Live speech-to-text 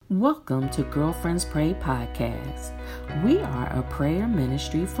Welcome to Girlfriends Pray Podcast. We are a prayer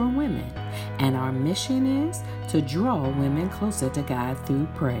ministry for women, and our mission is to draw women closer to God through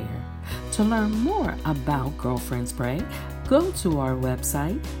prayer. To learn more about Girlfriends Pray, go to our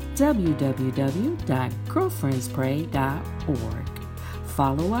website, www.girlfriendspray.org.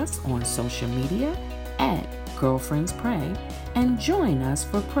 Follow us on social media at Girlfriends Pray, and join us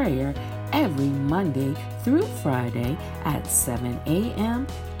for prayer every Monday through Friday at 7 a.m.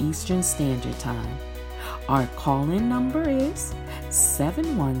 Eastern Standard Time. Our call-in number is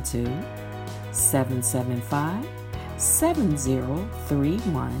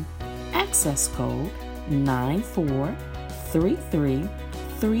 712-775-7031, access code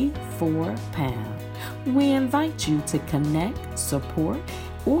 943334#. We invite you to connect, support,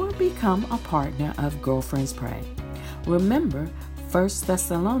 or become a partner of Girlfriends Pray. Remember, 1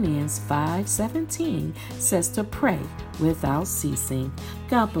 Thessalonians 5:17 says to pray without ceasing.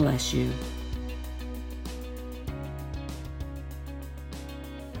 God bless you.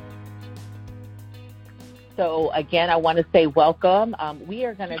 So again, I want to say welcome. We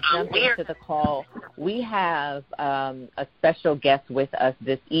are going to jump into the call. We have a special guest with us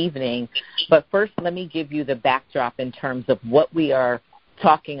this evening. But first, let me give you the backdrop in terms of what we are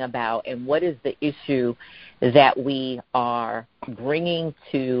talking about and what is the issue that we are bringing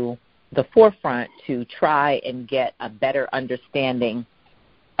to the forefront to try and get a better understanding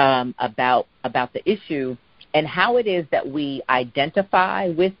about the issue and how it is that we identify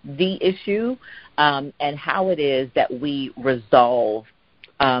with the issue and how it is that we resolve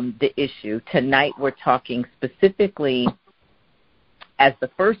the issue. Tonight we're talking specifically, as the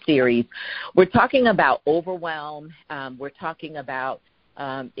first series, we're talking about overwhelm. We're talking about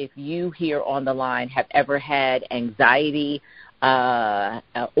if you here on the line have ever had anxiety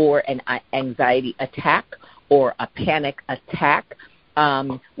or an anxiety attack or a panic attack.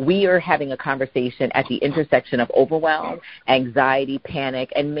 We are having a conversation at the intersection of overwhelm, anxiety,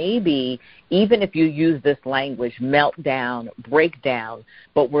 panic, and maybe even if you use this language, meltdown, breakdown,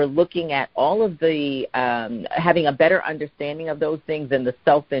 but we're looking at all of the, having a better understanding of those things in the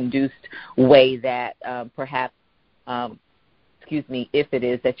self-induced way that perhaps, if it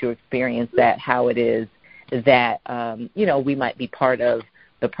is that you experience that, how it is that, we might be part of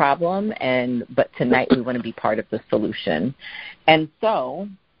the problem, but tonight we want to be part of the solution. And so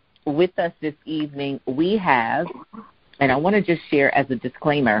with us this evening, we have, and I want to just share as a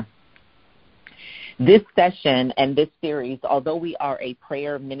disclaimer, this session and this series, although we are a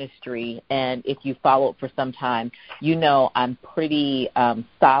prayer ministry, and if you followed for some time, you know I'm pretty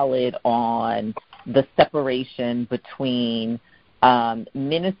solid on the separation between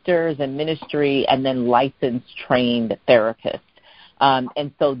ministers and ministry and then licensed trained therapists.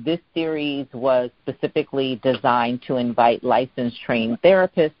 And so this series was specifically designed to invite licensed trained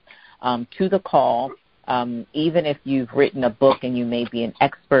therapists to the call. Even if you've written a book and you may be an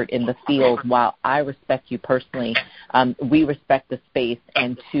expert in the field, while I respect you personally, we respect the space,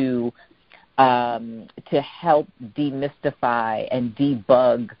 and to help demystify and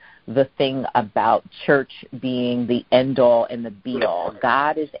debug the thing about church being the end-all and the be-all.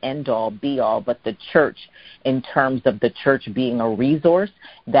 God is end-all, be-all, but the church, in terms of the church being a resource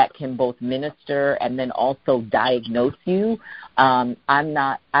that can both minister and then also diagnose you, I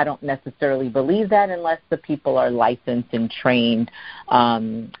don't necessarily believe that unless the people are licensed and trained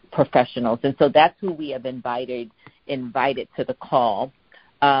professionals. And so that's who we have invited to the call.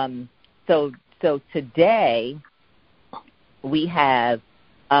 So today we have,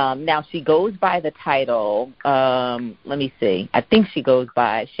 now she goes by the title, let me see, I think she goes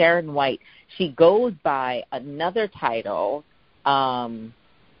by Sharon White. She goes by another title,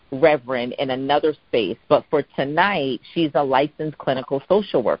 Reverend, in another space, but for tonight she's a licensed clinical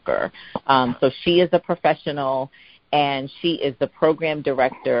social worker. So she is a professional, and she is the program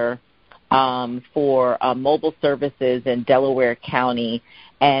director for mobile services in Delaware County,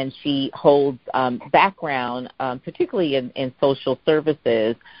 and she holds background particularly in social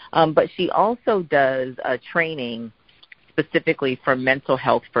services, but she also does training specifically for mental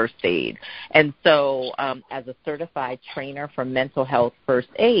health first aid. And so as a certified trainer for mental health first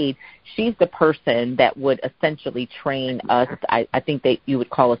aid, she's the person that would essentially train us, I think that you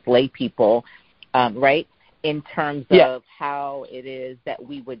would call us lay people, right? In terms of how it is that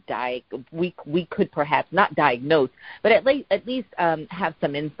we would we could perhaps not diagnose, but at least have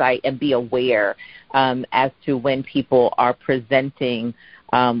some insight and be aware as to when people are presenting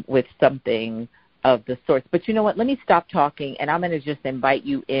with something of the sorts. But you know what? Let me stop talking, and I'm going to just invite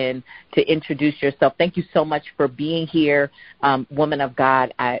you in to introduce yourself. Thank you so much for being here, woman of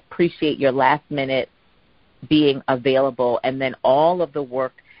God. I appreciate your last minute being available, and then all of the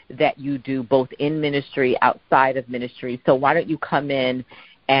work that you do both in ministry, outside of ministry. So why don't you come in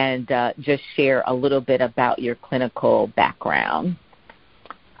and just share a little bit about your clinical background?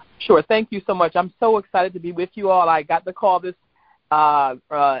 Sure. Thank you so much. I'm so excited to be with you all. I got the call this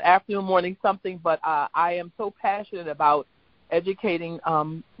afternoon, morning, something, but I am so passionate about educating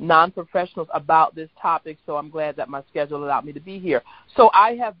non-professionals about this topic, so I'm glad that my schedule allowed me to be here. So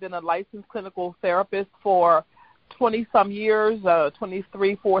I have been a licensed clinical therapist for 20-some years,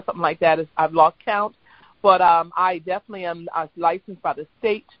 23, 4, something like that. I've lost count. But I definitely am licensed by the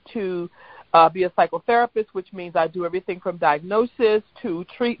state to be a psychotherapist, which means I do everything from diagnosis to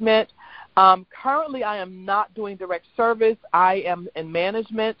treatment. Currently, I am not doing direct service. I am in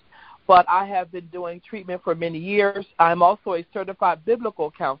management, but I have been doing treatment for many years. I'm also a certified biblical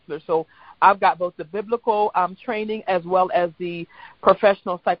counselor, so I've got both the biblical training as well as the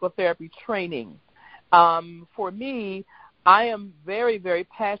professional psychotherapy training. For me, I am very, very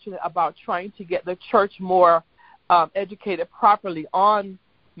passionate about trying to get the church more educated properly on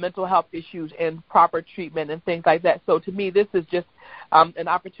mental health issues and proper treatment and things like that. So to me, this is just an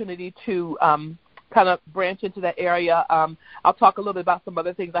opportunity to kind of branch into that area. I'll talk a little bit about some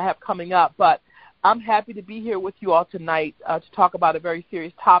other things I have coming up, but I'm happy to be here with you all tonight to talk about a very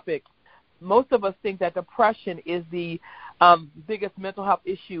serious topic. Most of us think that depression is the biggest mental health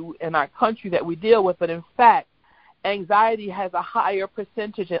issue in our country that we deal with, but in fact, anxiety has a higher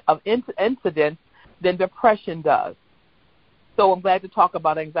percentage of incidence than depression does. So I'm glad to talk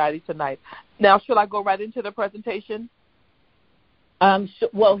about anxiety tonight. Now, should I go right into the presentation? Yes.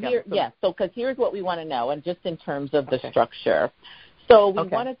 So, because here's what we want to know, and just in terms of the structure. So we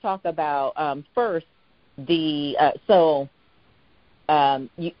want to talk about first you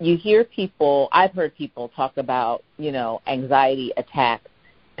hear people. I've heard people talk about anxiety attacks,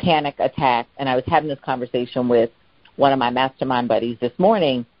 panic attacks, and I was having this conversation with one of my mastermind buddies this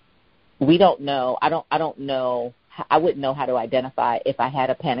morning. We don't know. I don't know. I wouldn't know how to identify if I had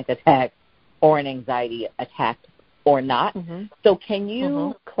a panic attack or an anxiety attack or not. Mm-hmm. So can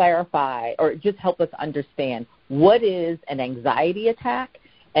you clarify or just help us understand what is an anxiety attack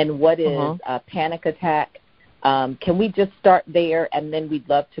and what is a panic attack? Can we just start there, and then we'd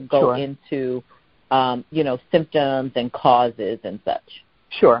love to go into, symptoms and causes and such?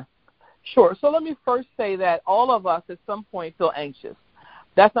 Sure. So let me first say that all of us at some point feel anxious.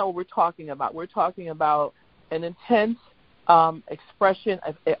 That's not what we're talking about. We're talking about an intense experience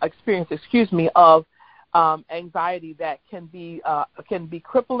of anxiety that can be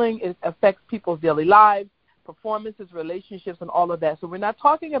crippling. It affects people's daily lives, performances, relationships, and all of that. So we're not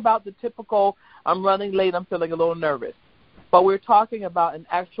talking about the typical, I'm running late, I'm feeling a little nervous. But we're talking about an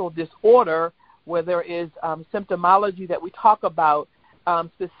actual disorder where there is symptomology that we talk about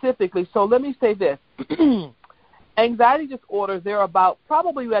specifically. So let me say this. Anxiety disorders,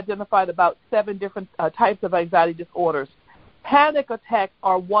 we identified about 7 different types of anxiety disorders. Panic attacks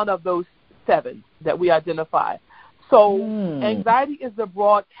are one of those 7 that we identify. So anxiety is the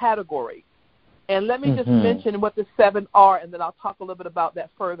broad category. And let me just mention what the 7 are, and then I'll talk a little bit about that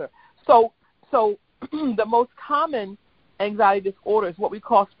further. So the most common anxiety disorder is what we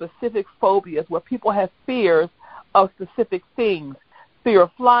call specific phobias, where people have fears of specific things. Fear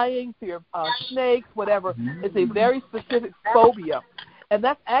of flying, fear of snakes, whatever. It's a very specific phobia. And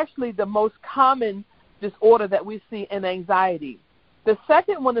that's actually the most common disorder that we see in anxiety. The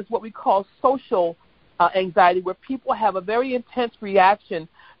second one is what we call social anxiety, where people have a very intense reaction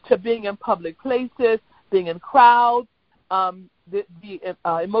to being in public places, being in crowds. The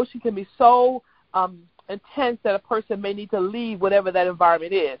emotion can be so intense that a person may need to leave whatever that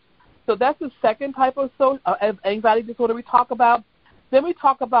environment is. So that's the second type of anxiety disorder we talk about. Then we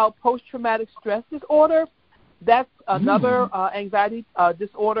talk about post-traumatic stress disorder. That's another anxiety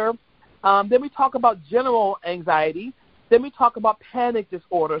disorder. Then we talk about general anxiety. Then we talk about panic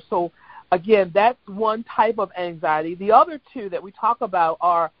disorder. So, again, that's one type of anxiety. The other 2 that we talk about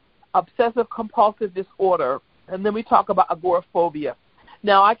are obsessive-compulsive disorder, and then we talk about agoraphobia.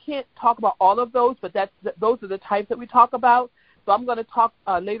 Now, I can't talk about all of those, but those are the types that we talk about. So I'm going to talk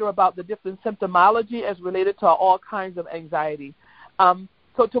later about the different symptomology as related to all kinds of anxiety.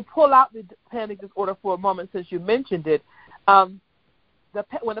 So to pull out the panic disorder for a moment, since you mentioned it,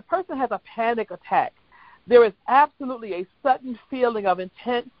 when a person has a panic attack, there is absolutely a sudden feeling of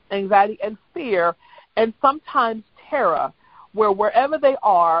intense anxiety and fear and sometimes terror, where wherever they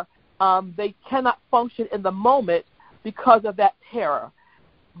are, they cannot function in the moment because of that terror.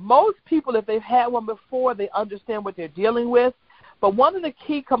 Most people, if they've had one before, they understand what they're dealing with. But one of the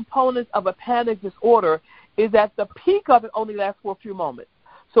key components of a panic disorder is that the peak of it only lasts for a few moments.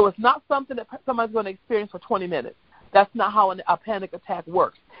 So it's not something that somebody's going to experience for 20 minutes. That's not how a panic attack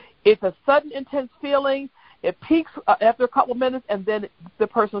works. It's a sudden, intense feeling. It peaks after a couple of minutes, and then the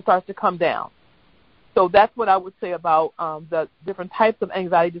person starts to come down. So that's what I would say about the different types of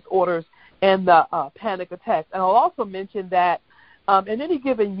anxiety disorders and the panic attacks. And I'll also mention that in any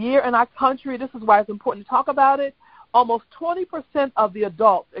given year in our country, this is why it's important to talk about it, almost 20% of the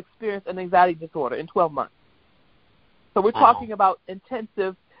adults experience an anxiety disorder in 12 months. So we're talking about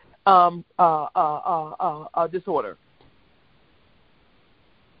intensive disorder.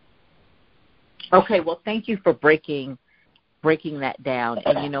 Okay, well, thank you for breaking that down.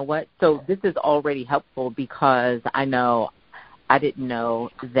 And you know what? So this is already helpful because I didn't know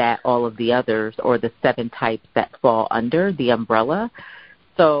that all of the others or the 7 types that fall under the umbrella.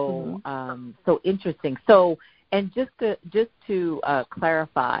 So so interesting. So and just to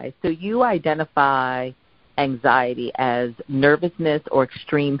clarify, so you identify anxiety as nervousness or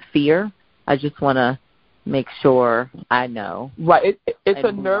extreme fear. I just want to make sure I know. Right. It's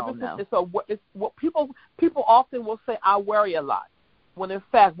a nervousness. It's what people often will say, I worry a lot, when in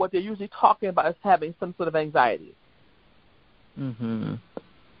fact what they're usually talking about is having some sort of anxiety. Mhm.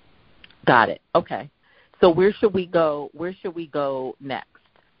 Got it. Okay. So where should we go next?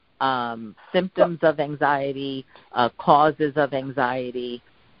 Symptoms of anxiety, causes of anxiety.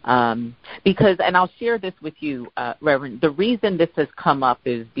 Because, and I'll share this with you, Reverend, the reason this has come up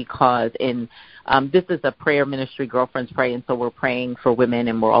is because this is a prayer ministry, Girlfriends Pray, and so we're praying for women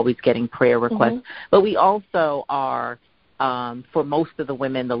and we're always getting prayer requests. But we also are, for most of the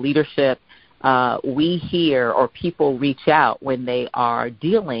women, the leadership, we hear or people reach out when they are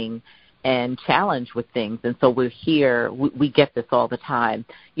dealing and challenged with things. And so we're here, we get this all the time,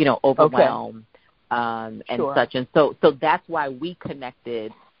 overwhelmed and such. And so that's why we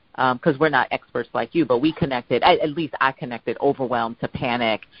connected. Because we're not experts like you, but we connected, at least I connected overwhelm to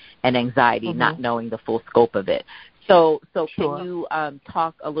panic and anxiety, not knowing the full scope of it. So can you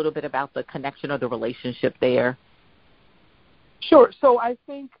talk a little bit about the connection or the relationship there? Sure. So I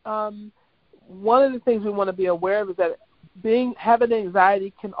think one of the things we want to be aware of is that having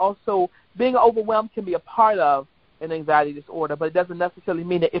anxiety being overwhelmed can be a part of an anxiety disorder, but it doesn't necessarily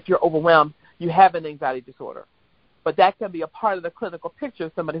mean that if you're overwhelmed, you have an anxiety disorder. But that can be a part of the clinical picture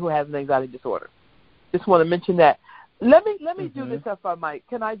of somebody who has an anxiety disorder. Just want to mention that. Let me do this if I might.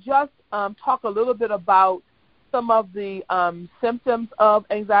 Can I just talk a little bit about some of the symptoms of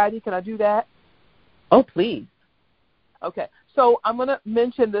anxiety? Can I do that? Oh, please. Okay. So I'm going to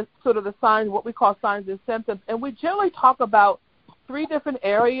mention the signs, what we call signs and symptoms. And we generally talk about 3 different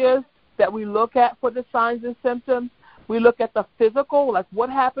areas that we look at for the signs and symptoms. We look at the physical, like what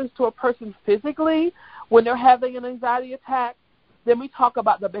happens to a person physically when they're having an anxiety attack. Then we talk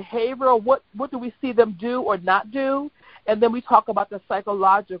about the behavioral, what do we see them do or not do, and then we talk about the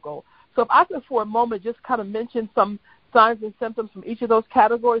psychological. So if I could for a moment just kind of mention some signs and symptoms from each of those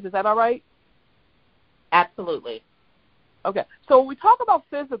categories, is that all right? Absolutely. Okay. So when we talk about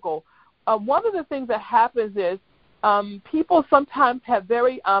physical, one of the things that happens is people sometimes have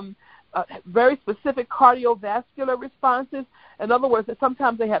very specific cardiovascular responses. In other words,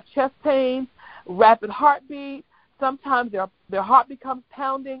 sometimes they have chest pain, rapid heartbeat. Sometimes their heart becomes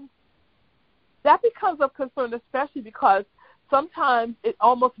pounding. That becomes of concern, especially because sometimes it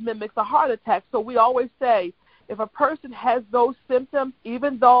almost mimics a heart attack. So we always say if a person has those symptoms,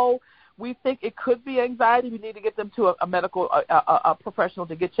 even though we think it could be anxiety, we need to get them to a medical a professional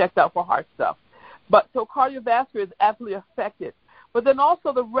to get checked out for heart stuff. But so cardiovascular is absolutely affected. But then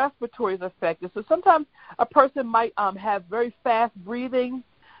also the respiratory is affected. So sometimes a person might have very fast breathing.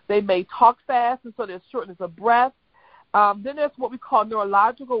 They may talk fast, and so there's shortness of breath. Then there's what we call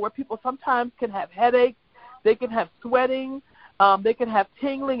neurological, where people sometimes can have headaches. They can have sweating. They can have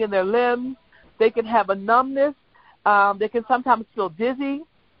tingling in their limbs. They can have a numbness. They can sometimes feel dizzy.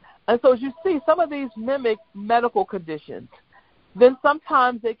 And so as you see, some of these mimic medical conditions. Then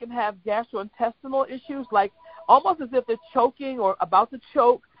sometimes they can have gastrointestinal issues, like almost as if they're choking or about to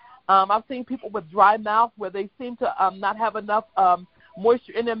choke. I've seen people with dry mouth where they seem to not have enough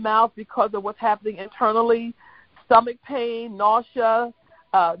moisture in their mouth because of what's happening internally. Stomach pain, nausea,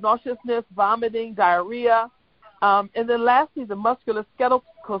 nauseousness, vomiting, diarrhea. And then lastly, the musculoskeletal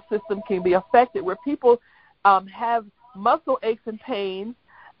system can be affected, where people have muscle aches and pains,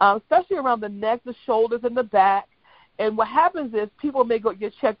 especially around the neck, the shoulders, and the back. And what happens is people may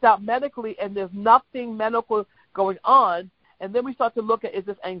get checked out medically, and there's nothing medical going on. And then we start to look at, is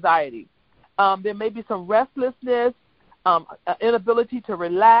this anxiety? There may be some restlessness, inability to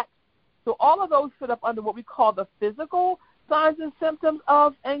relax. So all of those fit up under what we call the physical signs and symptoms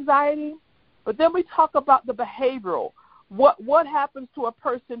of anxiety. But then we talk about the behavioral. What happens to a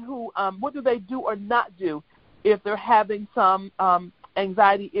person who, what do they do or not do if they're having some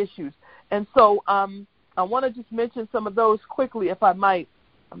anxiety issues. And so I want to just mention some of those quickly, if I might.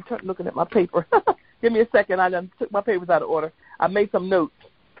 I'm looking at my paper. Give me a second. I done took my papers out of order. I made some notes.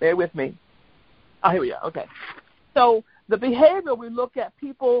 Bear with me. Oh, here we are. Okay. So the behavior we look at,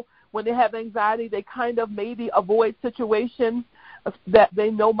 people, when they have anxiety, they kind of maybe avoid situations that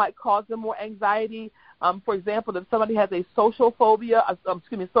they know might cause them more anxiety. For example, if somebody has a social phobia,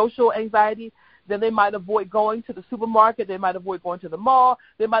 social anxiety, then they might avoid going to the supermarket. They might avoid going to the mall.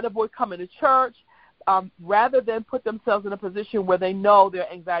 They might avoid coming to church, rather than put themselves in a position where they know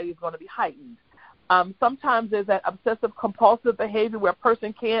their anxiety is going to be heightened. Sometimes there's that obsessive-compulsive behavior where a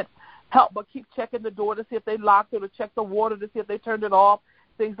person can't help but keep checking the door to see if they locked it, or check the water to see if they turned it off,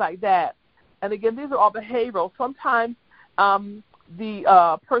 things like that. And, again, these are all behavioral. Sometimes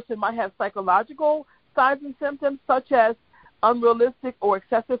the person might have psychological signs and symptoms, such as unrealistic or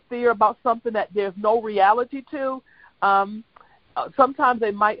excessive fear about something that there's no reality to. Sometimes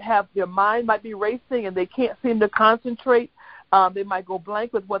they might have, their mind might be racing and they can't seem to concentrate. They might go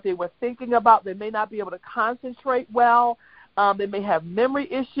blank with what they were thinking about. They may not be able to concentrate well. They may have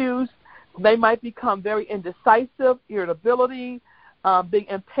memory issues. They might become very indecisive, irritability, being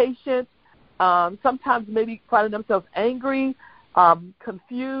impatient, sometimes maybe finding themselves angry,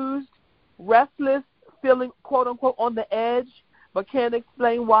 confused, restless, feeling, quote-unquote, on the edge, but can't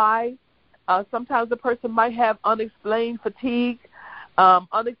explain why. Sometimes the person might have unexplained fatigue,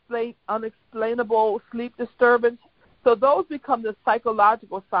 unexplainable sleep disturbance. So those become the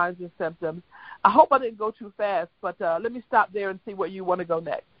psychological signs and symptoms. I hope I didn't go too fast, but let me stop there and see where you want to go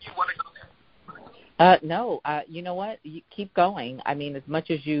next. No, you know what? You keep going. I mean, as much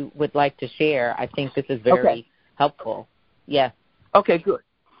as you would like to share, I think this is very helpful. Yes. Okay, good.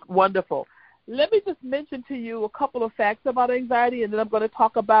 Wonderful. Let me just mention to you a couple of facts about anxiety, and then I'm going to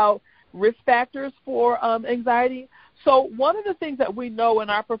talk about risk factors for anxiety. So one of the things that we know in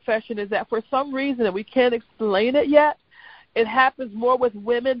our profession is that for some reason, and we can't explain it yet, it happens more with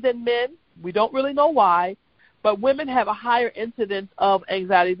women than men. We don't really know why, but women have a higher incidence of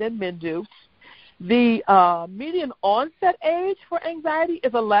anxiety than men do. The median onset age for anxiety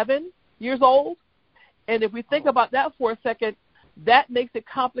is 11 years old. And if we think about that for a second, that makes it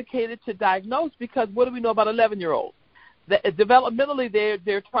complicated to diagnose, because what do we know about 11-year-olds? Developmentally,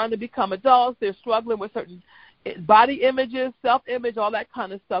 they're trying to become adults. They're struggling with certain body images, self-image, all that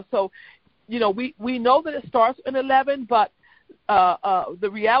kind of stuff. So, you know, we know that it starts in 11, but the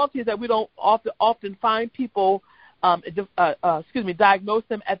reality is that we don't often find people, diagnose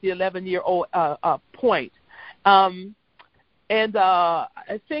them at the 11-year-old point. And I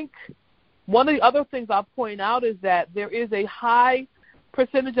think one of the other things I'll point out is that there is a high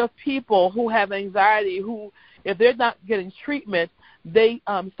percentage of people who have anxiety who, if they're not getting treatment, they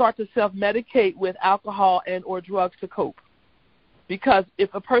start to self-medicate with alcohol and or drugs to cope. Because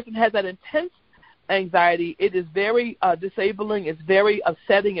if a person has that intense anxiety, it is very disabling, it's very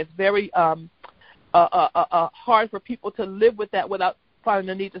upsetting, it's very hard for people to live with that without finding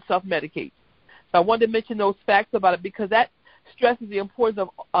the need to self-medicate. So I wanted to mention those facts about it, because that stresses the importance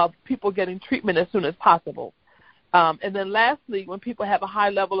of people getting treatment as soon as possible. And then lastly, when people have a high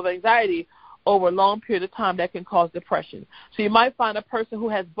level of anxiety over a long period of time, that can cause depression. So you might find a person who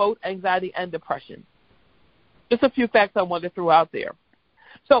has both anxiety and depression. Just a few facts I wanted to throw out there.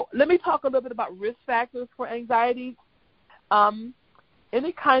 So let me talk a little bit about risk factors for anxiety.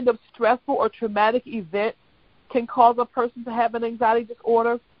 Any kind of stressful or traumatic event can cause a person to have an anxiety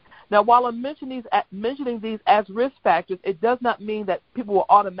disorder. Now, while I'm mentioning these as risk factors, it does not mean that people will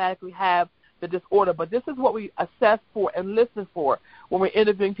automatically have the disorder, but this is what we assess for and listen for when we're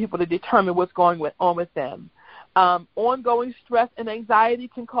interviewing people to determine what's going on with them. Ongoing stress and anxiety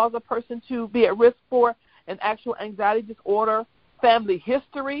can cause a person to be at risk for an actual anxiety disorder. Family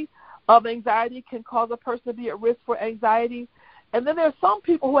history of anxiety can cause a person to be at risk for anxiety. And then there are some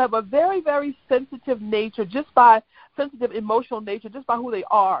people who have a very, very sensitive nature, sensitive emotional nature, just by who they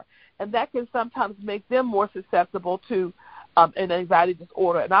are. And that can sometimes make them more susceptible to an anxiety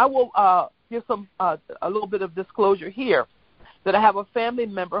disorder. And I will give a little bit of disclosure here, that I have a family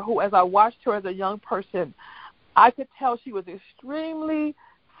member who, as I watched her as a young person, I could tell she was extremely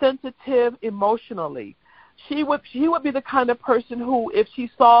sensitive emotionally. She would be the kind of person who, if she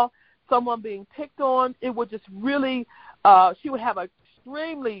saw someone being picked on, it would just really, she would have an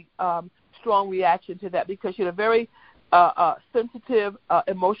extremely strong reaction to that, because she had a very sensitive,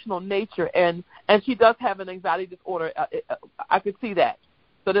 emotional nature, and she does have an anxiety disorder. I could see that.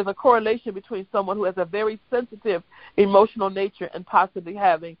 So there's a correlation between someone who has a very sensitive, emotional nature and possibly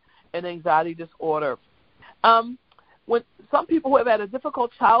having an anxiety disorder. When some people who have had a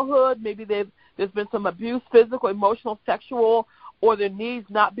difficult childhood, maybe there's been some abuse, physical, emotional, sexual, or their needs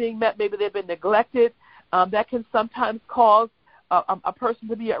not being met. Maybe they've been neglected. That can sometimes cause a person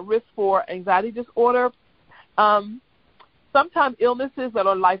to be at risk for anxiety disorder. Sometimes illnesses that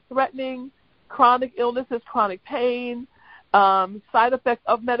are life-threatening, chronic illnesses, chronic pain, side effects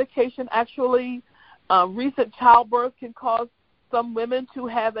of medication actually. Recent childbirth can cause some women to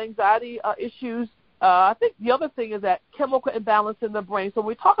have anxiety issues. I think the other thing is that chemical imbalance in the brain. So when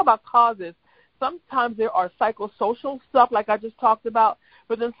we talk about causes, sometimes there are psychosocial stuff like I just talked about,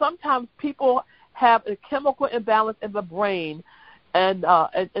 but then sometimes people have a chemical imbalance in the brain, and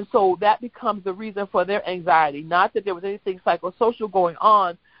so that becomes the reason for their anxiety. Not that there was anything psychosocial going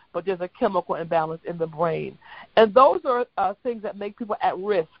on, but there's a chemical imbalance in the brain. And those are things that make people at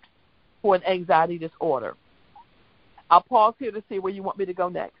risk for an anxiety disorder. I'll pause here to see where you want me to go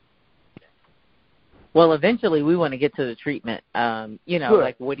next. Well, eventually we want to get to the treatment. Good,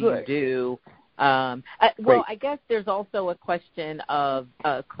 like what do you do? I guess there's also a question of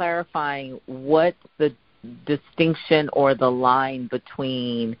clarifying what's the distinction or the line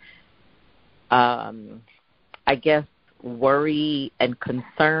between, I guess, worry and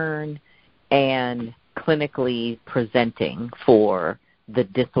concern and clinically presenting for the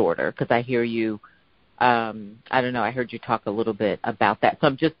disorder. Because I hear you, I don't know, I heard you talk a little bit about that.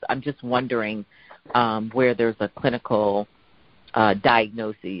 So I'm just wondering where there's a clinical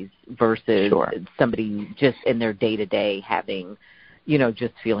diagnoses versus somebody just in their day-to-day having,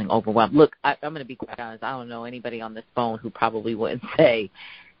 just feeling overwhelmed. Look, I'm going to be quite honest. I don't know anybody on this phone who probably wouldn't say,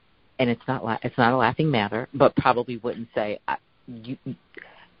 and it's not a laughing matter, but probably wouldn't say,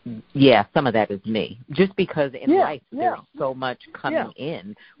 some of that is me. Just because in life there's so much coming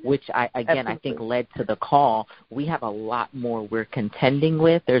in, which I think led to the call. We have a lot more we're contending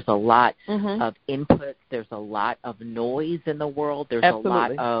with. There's a lot of inputs. There's a lot of noise in the world. There's a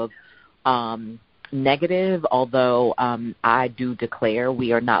lot of negative, although I do declare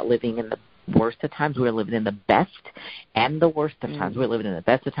we are not living in the worst of times. We're living in the best and the worst of times. We're living in the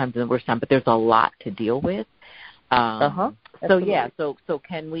best of times and the worst of times, but there's a lot to deal with. So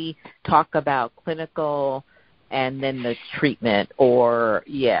can we talk about clinical and then the treatment, or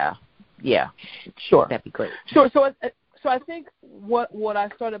sure, that'd be great. Sure. So I think what I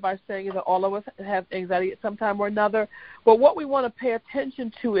started by saying is that all of us have anxiety at some time or another, but what we want to pay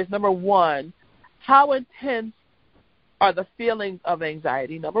attention to is, number one, how intense are the feelings of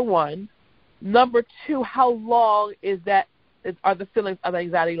anxiety, number one. Number two, how long are the feelings of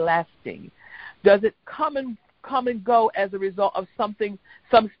anxiety lasting? Does it come and go as a result of some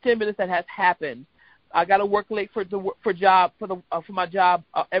stimulus that has happened? I got to work late for my job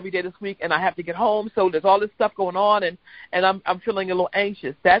every day this week, and I have to get home. So there's all this stuff going on, and I'm feeling a little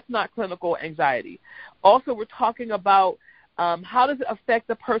anxious. That's not clinical anxiety. Also, we're talking about how does it affect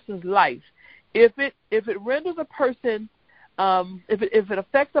the person's life. If it renders a person, if it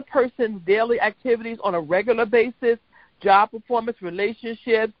affects a person's daily activities on a regular basis, job performance,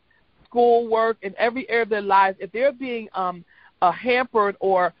 relationships, schoolwork, in every area of their lives, if they're being hampered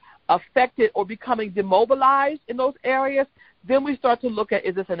or affected or becoming demobilized in those areas, then we start to look at,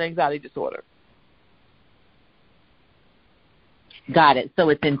 is this an anxiety disorder? Got it. So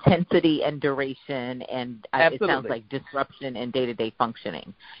it's intensity and duration, and it sounds like disruption in day-to-day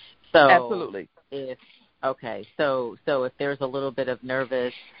functioning. So absolutely. So if there's a little bit of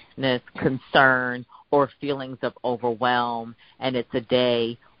nervousness, concern, or feelings of overwhelm, and it's a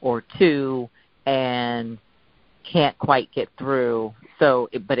day or two and can't quite get through,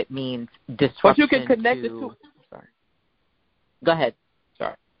 but it means disruption. But you can connect it to. Sorry. Go ahead.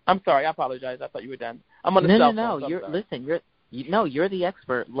 Sorry. I'm sorry. I apologize. I thought you were done. I'm on the cell phone. No. You're the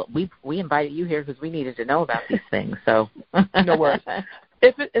expert. Look, we invited you here because we needed to know about these things. So no worries.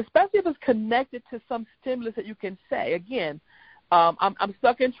 Especially if it's connected to some stimulus that you can say. Again, I'm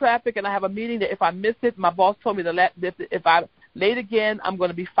stuck in traffic and I have a meeting that if I miss it, my boss told me that if I'm late again, I'm going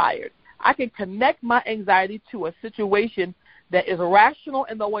to be fired. I can connect my anxiety to a situation that is rational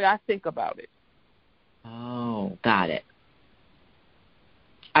in the way I think about it. Oh, got it.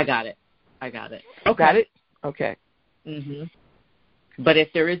 I got it. Okay. Got it? Okay. Mm-hmm. But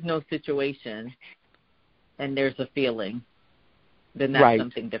if there is no situation and there's a feeling, then that's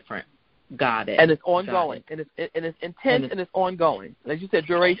something different. Got it. And it's ongoing. And it's intense and it's ongoing. As you said,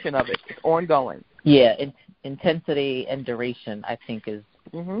 duration of it. It's ongoing. Yeah, intensity and duration, I think, is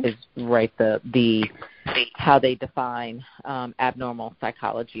right. The how they define abnormal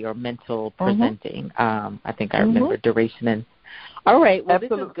psychology or mental presenting. I think I remember duration. And all right, well, this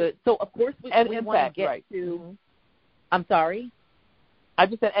is good. So of course we want to get to. I'm sorry. I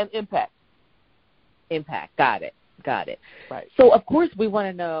just said impact. Impact. Got it. Right. So of course we want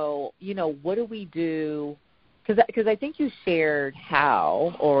to know. What do we do because I think you shared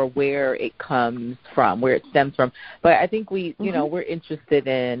how or where it comes from, where it stems from. But I think we, you know, we're interested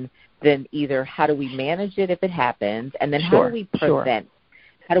in then either how do we manage it if it happens, and then how do we prevent?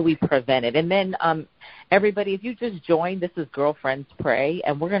 How do we prevent it? And then everybody, if you just joined, this is Girlfriends Pray,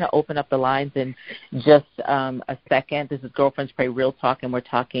 and we're going to open up the lines in just a second. This is Girlfriends Pray Real Talk, and we're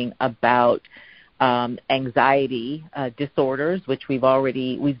talking about anxiety disorders, which we've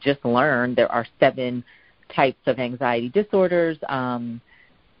just learned there are 7 types of anxiety disorders,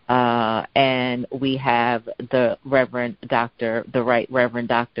 and we have the Reverend Doctor, the Right Reverend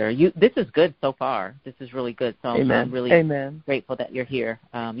Doctor. This is good so far. This is really good. So I'm really grateful that you're here.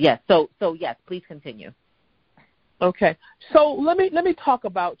 Yes. So yes, please continue. Okay. So let me talk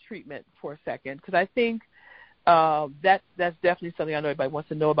about treatment for a second, because I think that's definitely something I know everybody wants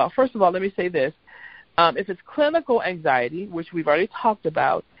to know about. First of all, let me say this. If it's clinical anxiety, which we've already talked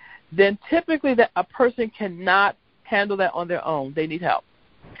about, then typically that a person cannot handle that on their own. They need help.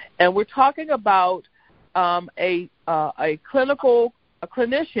 And we're talking about a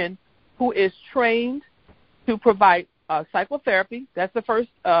clinician who is trained to provide psychotherapy. That's the first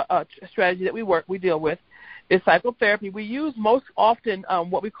strategy that we deal with is psychotherapy. We use most often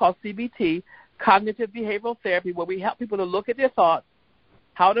what we call CBT, cognitive behavioral therapy, where we help people to look at their thoughts,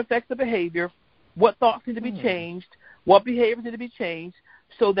 how it affects the behavior, what thoughts need to be changed, what behaviors need to be changed,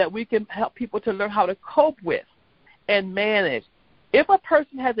 so that we can help people to learn how to cope with and manage. If a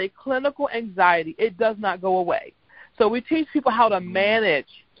person has a clinical anxiety, it does not go away. So we teach people how to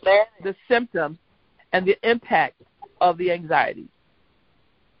manage the symptoms and the impact of the anxiety.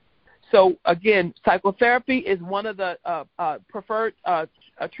 So, again, psychotherapy is one of the preferred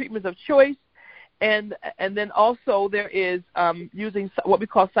treatments of choice. And then also there is using what we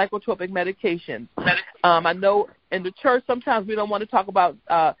call psychotropic medications. I know in the church sometimes we don't want to talk about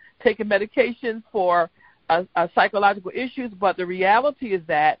taking medications for psychological issues, but the reality is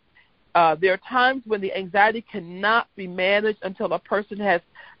that there are times when the anxiety cannot be managed until a person has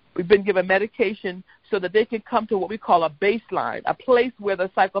been given medication so that they can come to what we call a baseline, a place where the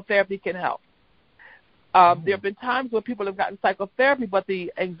psychotherapy can help. There have been times where people have gotten psychotherapy, but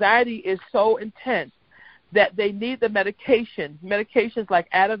the anxiety is so intense that they need the medications like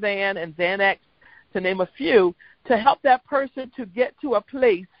Ativan and Xanax, to name a few, to help that person to get to a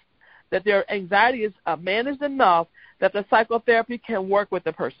place that their anxiety is managed enough that the psychotherapy can work with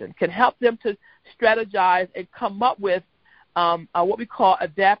the person, can help them to strategize and come up with what we call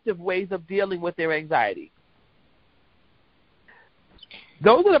adaptive ways of dealing with their anxiety.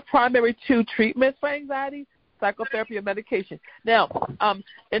 Those are the primary 2 treatments for anxiety, psychotherapy and medication. Now,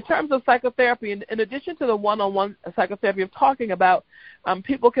 in terms of psychotherapy, in addition to the one-on-one psychotherapy I'm talking about,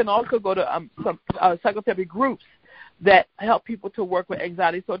 people can also go to some psychotherapy groups that help people to work with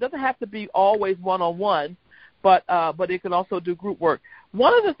anxiety. So it doesn't have to be always one-on-one, but it can also do group work.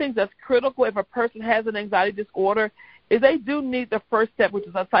 One of the things that's critical if a person has an anxiety disorder is they do need the first step, which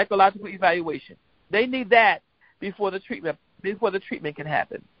is a psychological evaluation. They need that before the treatment can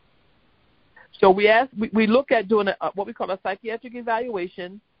happen. So we look at doing what we call a psychiatric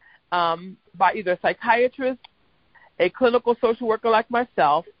evaluation by either a psychiatrist, a clinical social worker like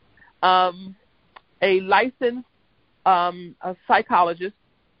myself, a licensed a psychologist.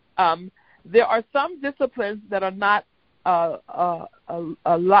 There are some disciplines that are not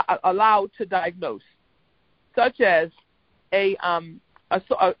allowed to diagnose, such as a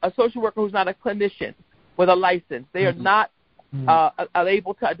social worker who's not a clinician with a license. They are not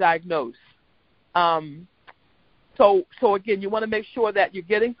able to diagnose. So again, you want to make sure that you're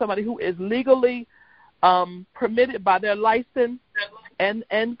getting somebody who is legally permitted by their license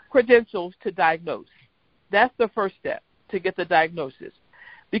and credentials to diagnose. That's the first step, to get the diagnosis,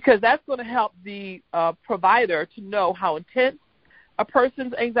 because that's going to help the provider to know how intense a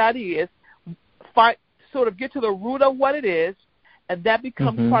person's anxiety is, sort of get to the root of what it is, and that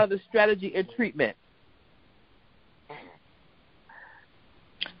becomes part of the strategy in treatment.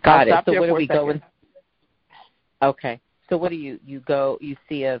 Got it. So where do we go? Okay. So what do you go? You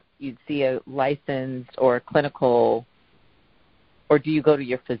see a licensed or a clinical, or do you go to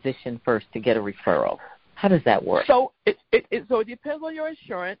your physician first to get a referral? How does that work? So it depends on your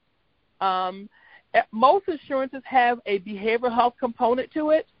insurance. Most insurances have a behavioral health component to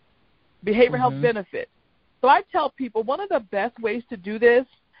it, behavioral health benefit. So I tell people one of the best ways to do this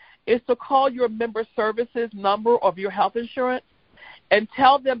is to call your member services number of your health insurance and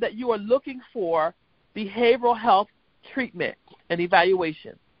tell them that you are looking for behavioral health treatment and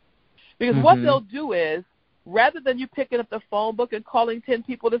evaluation. Because what they'll do is, rather than you picking up the phone book and calling 10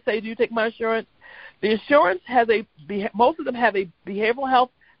 people to say, do you take my insurance? The insurance has most of them have a behavioral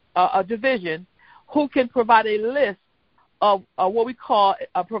health division who can provide a list of what we call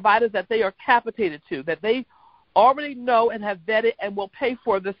providers that they are capitated to, that they already know and have vetted and will pay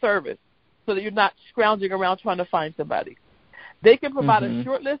for the service, so that you're not scrounging around trying to find somebody. They can provide a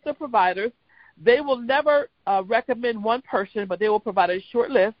short list of providers. They will never recommend one person, but they will provide a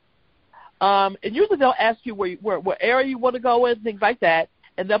short list. And usually they'll ask you what area you want to go in, things like that,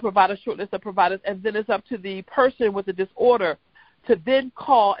 and they'll provide a short list of providers, and then it's up to the person with the disorder to then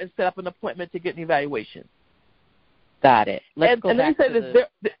call and set up an appointment to get an evaluation. Got it. Let me say this.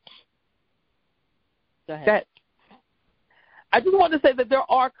 Go ahead. I just want to say that there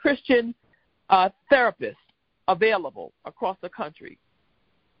are Christian therapists available across the country.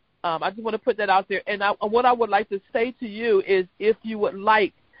 I just want to put that out there. And what I would like to say to you is, if you would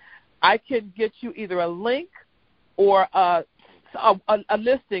like, I can get you either a link or a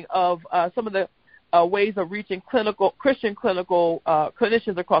listing of some of the ways of reaching Christian clinical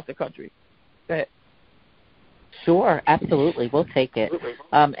clinicians across the country. Go ahead. Sure, absolutely. We'll take it.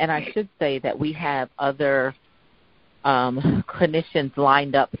 And I should say that we have other clinicians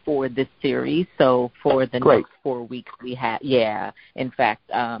lined up for this series. So for the next 4 weeks we have, in fact,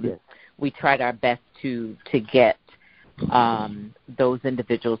 we tried our best to get those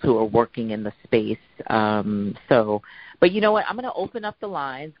individuals who are working in the space. But you know what? I'm going to open up the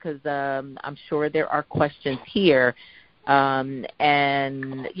lines because I'm sure there are questions here. So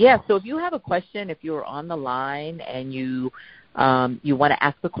if you have a question, if you're on the line and you want to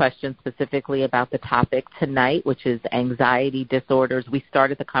ask a question specifically about the topic tonight, which is anxiety disorders. We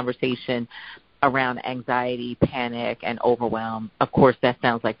started the conversation around anxiety, panic, and overwhelm. Of course, that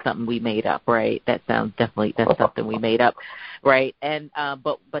sounds like something we made up, right? That's something we made up, right? And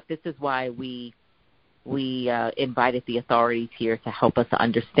but this is why we invited the authorities here to help us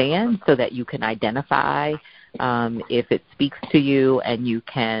understand, so that you can identify if it speaks to you, and you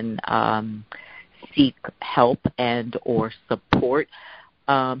can seek help and or support.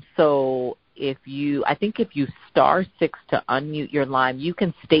 So if you star 6 to unmute your line, you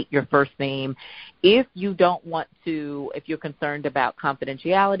can state your first name. If you don't want to, if you're concerned about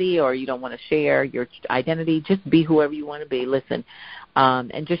confidentiality or you don't want to share your identity, just be whoever you want to be. Listen,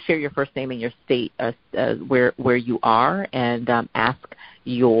 and just share your first name and your state where you are, and ask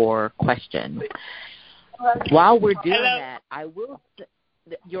your question. While we're doing that, I will.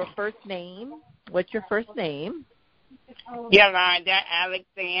 Your first name. What's your first name? Yolanda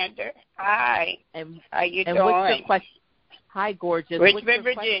Alexander. Hi. And how you and doing? What's your question? Hi, gorgeous. Richmond,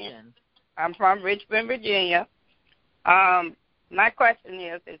 Virginia. I'm from Richmond, Virginia. My question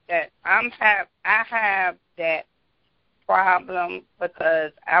is that I have that problem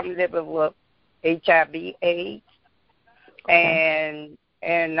because I'm living with HIV/AIDS, and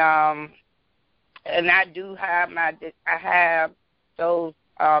I do have I have those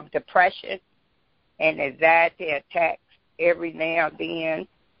depression and anxiety attacks every now and then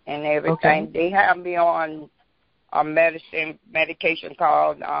and everything. Okay. They have me on a medication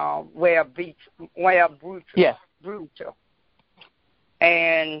called Wellbutrin. Yes. Brutal.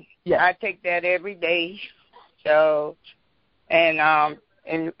 And I take that every day. So, and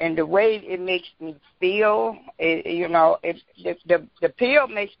the way it makes me feel, the pill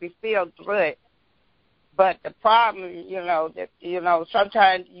makes me feel good. But the problem,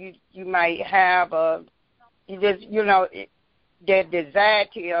 sometimes you might have the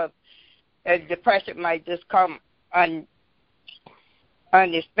anxiety of depression might just come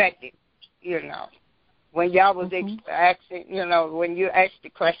unexpected, When y'all was asking, when you asked the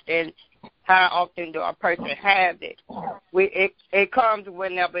question, how often do a person have it? It comes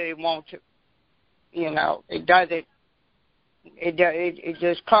whenever they want to. It doesn't. It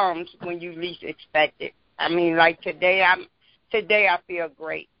just comes when you least expect it. I mean, like today I feel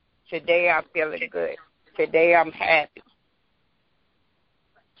great. Today I'm feeling good. Today I'm happy.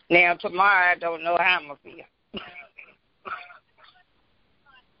 Now tomorrow I don't know how I'm gonna feel.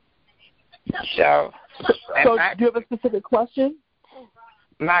 So do you have a specific question?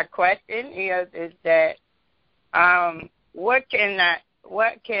 My question is that what can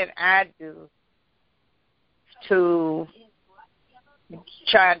I do to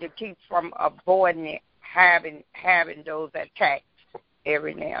try to keep from avoiding it, having those attacks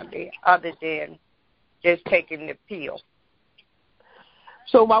every now and then, other than just taking the pill?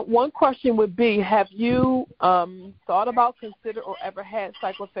 So my one question would be, have you thought about, considered, or ever had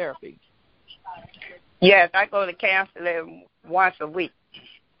psychotherapy? Yes, I go to counseling once a week.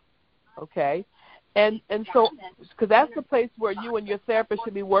 Okay. And so, because that's the place where you and your therapist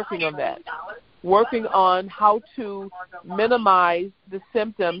should be working on that. working on how to minimize the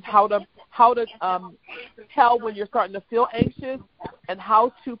symptoms, how to tell when you're starting to feel anxious, and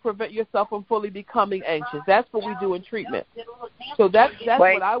how to prevent yourself from fully becoming anxious. That's what we do in treatment. So that's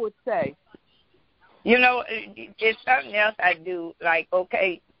what I would say. You know, it's something else I do. Like,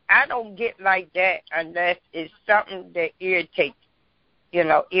 okay, I don't get like that unless it's something that irritates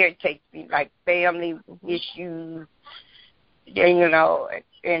me, like family issues, you know,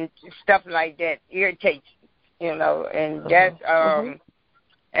 and stuff like that irritates, you know, and that's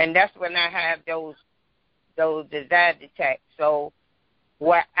and that's when I have those anxiety attacks. So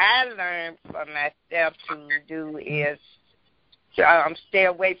what I learned for myself to do is stay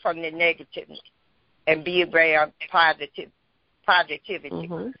away from the negative and be aware of positivity.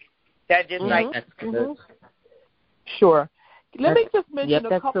 That just that's good. Sure. Let me just mention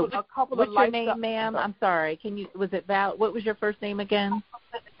a couple What's of your name, ma'am? I'm sorry. Was it Val? What was your first name again?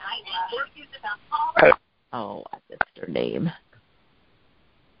 Oh, I missed her name.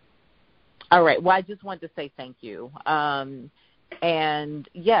 All right. Well, I just wanted to say thank you. And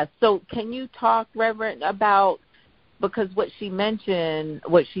yes, so can you talk, Reverend, about, because what she mentioned,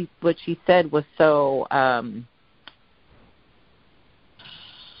 what she said was so,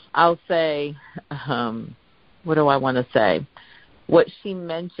 I'll say, what do I want to say? What she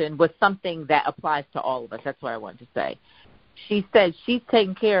mentioned was something that applies to all of us. That's what I wanted to say. She said she's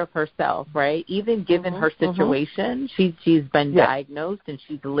taking care of herself, right? Even given her situation, she's been diagnosed and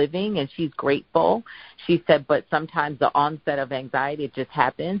she's living and she's grateful. She said, but sometimes the onset of anxiety, it just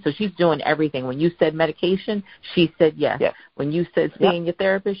happens. So she's doing everything. When you said medication, she said yes. When you said seeing your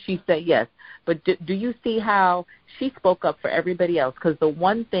therapist, she said yes. But do you see how she spoke up for everybody else? Because the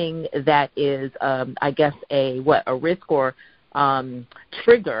one thing that is, I guess, a risk or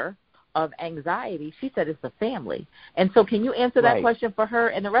trigger of anxiety, she said it's the family. And so can you answer that question for her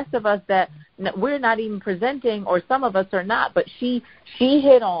and the rest of us that we're not even presenting, or some of us are not, but she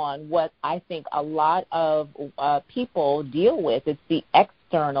hit on what I think a lot of people deal with. It's the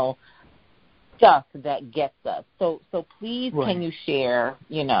external stuff that gets us. So please can you share,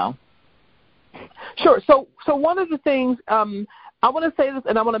 you know? Sure. So one of the things, I want to say this,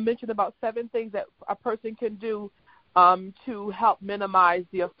 and I want to mention about 7 things that a person can do to help minimize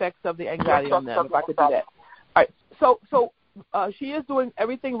the effects of the anxiety on them, if I could do that. All right. So she is doing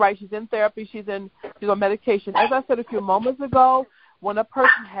everything right. She's in therapy. She's on medication. As I said a few moments ago, when a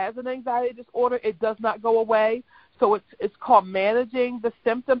person has an anxiety disorder, it does not go away. So it's called managing the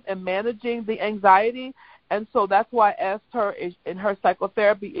symptom and managing the anxiety. And so that's why I asked her in her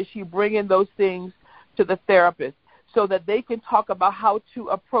psychotherapy, is she bringing those things to the therapist so that they can talk about how to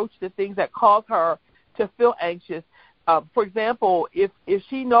approach the things that cause her to feel anxious. For example, if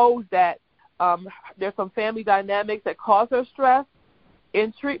she knows that there's some family dynamics that cause her stress,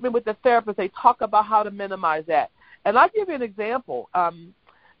 in treatment with the therapist, they talk about how to minimize that. And I'll give you an example.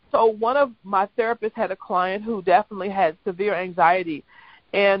 So one of my therapists had a client who definitely had severe anxiety.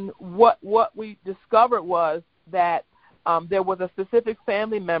 And what we discovered was that there was a specific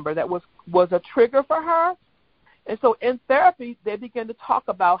family member that was a trigger for her. And so in therapy, they began to talk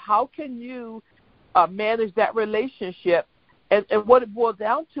about how can you manage that relationship. And what it boiled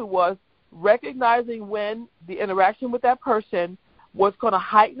down to was recognizing when the interaction with that person was going to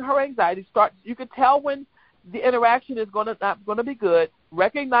heighten her anxiety. You could tell when the interaction is not going to be good,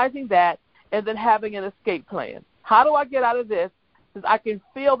 recognizing that, and then having an escape plan. How do I get out of this? Because I can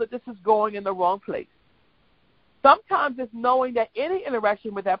feel that this is going in the wrong place. Sometimes it's knowing that any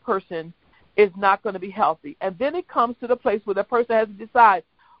interaction with that person is not going to be healthy. And then it comes to the place where the person has to decide,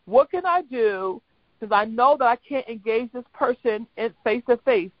 what can I do, because I know that I can't engage this person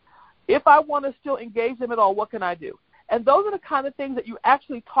face-to-face. If I want to still engage them at all, what can I do? And those are the kind of things that you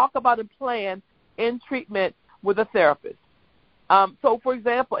actually talk about and plan in treatment with a therapist. So, for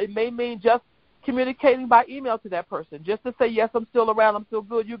example, it may mean just communicating by email to that person, just to say, yes, I'm still around, I'm still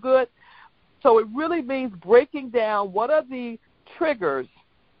good, you good? So it really means breaking down what are the triggers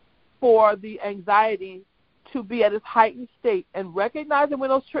for the anxiety to be at its heightened state and recognizing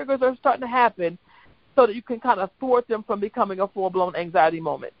when those triggers are starting to happen so that you can kind of thwart them from becoming a full-blown anxiety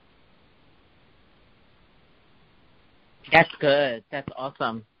moment. That's good. That's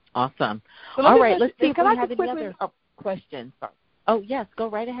awesome. Awesome. So all right, let's see if we have any other questions. Oh, yes, go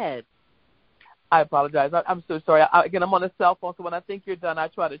right ahead. I apologize. I'm so sorry. Again, I'm on a cell phone, so when I think you're done, I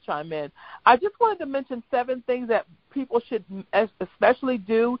try to chime in. I just wanted to mention 7 things that people should especially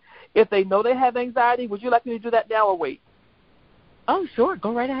do if they know they have anxiety. Would you like me to do that now or wait? Oh, sure.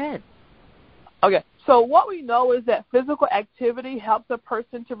 Go right ahead. Okay. So what we know is that physical activity helps a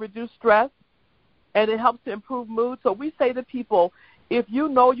person to reduce stress, and it helps to improve mood. So we say to people, if you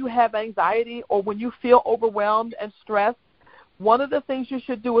know you have anxiety or when you feel overwhelmed and stressed, one of the things you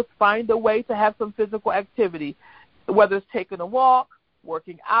should do is find a way to have some physical activity, whether it's taking a walk,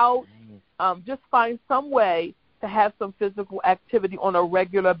 working out. Just find some way to have some physical activity on a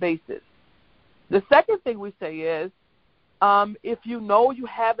regular basis. The second thing we say is, if you know you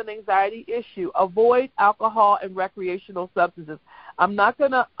have an anxiety issue, avoid alcohol and recreational substances. I'm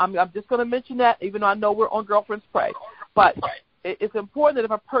just gonna mention that, even though I know we're on Girlfriends Pray, but it's important that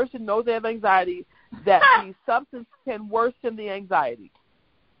if a person knows they have anxiety, that the substance can worsen the anxiety.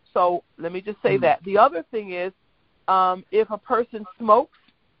 So let me just say that. The other thing is, if a person smokes,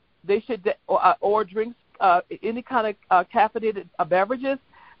 they should or drinks any kind of caffeinated beverages,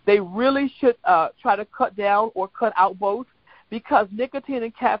 they really should try to cut down or cut out both, because nicotine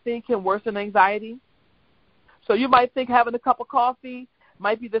and caffeine can worsen anxiety. So you might think having a cup of coffee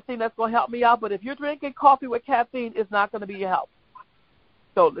might be the thing that's going to help me out, but if you're drinking coffee with caffeine, it's not going to be your help.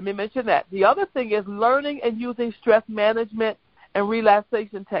 So let me mention that. The other thing is learning and using stress management and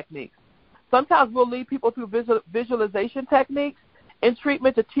relaxation techniques. Sometimes we'll lead people through visualization techniques in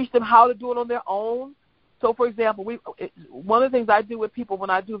treatment to teach them how to do it on their own. So, for example, one of the things I do with people when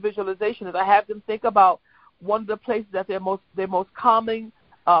I do visualization is I have them think about one of the places that's their most calming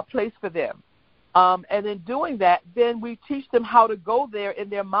place for them. And in doing that, then we teach them how to go there in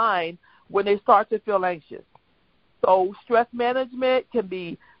their mind when they start to feel anxious. So stress management can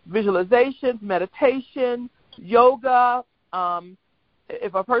be visualizations, meditation, yoga.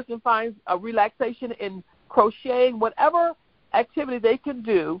 If a person finds a relaxation in crocheting, whatever activity they can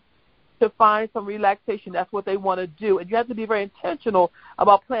do to find some relaxation, that's what they want to do. And you have to be very intentional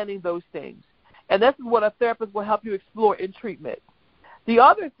about planning those things. And this is what a therapist will help you explore in treatment. The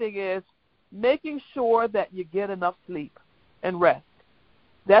other thing is making sure that you get enough sleep and rest.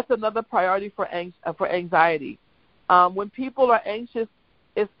 That's another priority for anxiety. When people are anxious,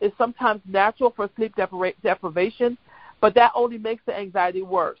 it's sometimes natural for sleep deprivation, but that only makes the anxiety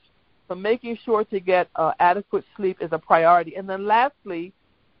worse. So making sure to get adequate sleep is a priority. And then lastly,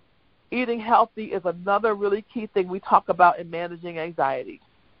 eating healthy is another really key thing we talk about in managing anxiety.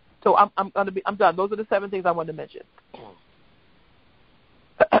 So I'm done. Those are the 7 things I wanted to mention.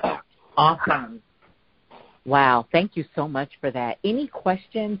 Awesome. Wow. Thank you so much for that. Any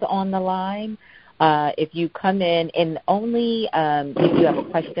questions on the line? If you come in and only if you have a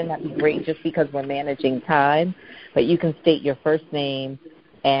question, that'd be great, just because we're managing time. But you can state your first name,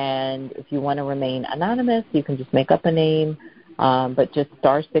 and if you want to remain anonymous, you can just make up a name. But just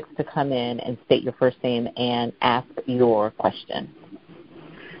 *6 to come in and state your first name and ask your question.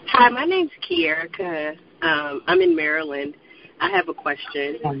 Hi, my name's Kierica. I'm in Maryland. I have a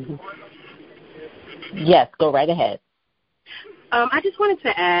question. Yes, go right ahead. I just wanted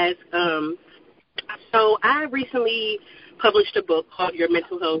to ask, so I recently published a book called Your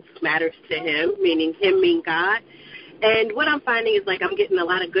Mental Health Matters to Him, meaning Him mean God. And what I'm finding is, I'm getting a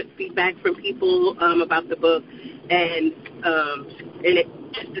lot of good feedback from people about the book, and it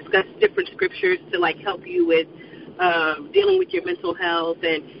just discusses different scriptures to, help you with dealing with your mental health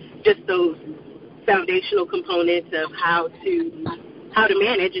and just those foundational components of how to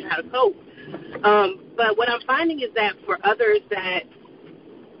manage and how to cope. But what I'm finding is that for others that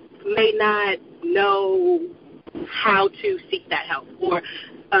may not know how to seek that help, or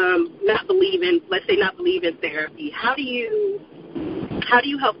not believe in therapy, how do you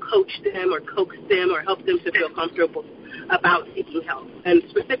help coach them or coax them or help them to feel comfortable about seeking help? And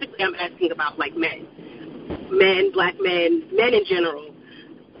specifically, I'm asking about men, black men in general,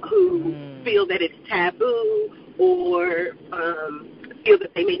 who feel that it's taboo or feel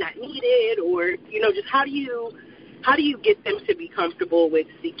that they may not need it, or just how do you get them to be comfortable with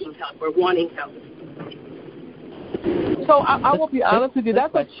seeking help or wanting help? So I will be honest with you.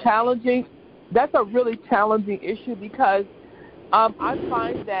 That's a really challenging issue, because I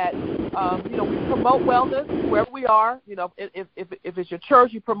find that we promote wellness wherever we are. If it's your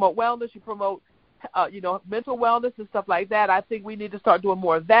church, you promote wellness. You promote mental wellness and stuff like that. I think we need to start doing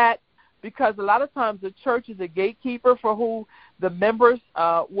more of that, because a lot of times the church is a gatekeeper for who the members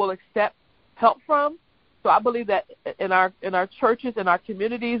will accept help from. So I believe that in our churches, in our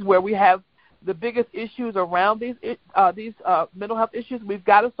communities where we have the biggest issues around these mental health issues, we've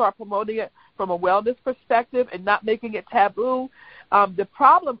got to start promoting it from a wellness perspective and not making it taboo. The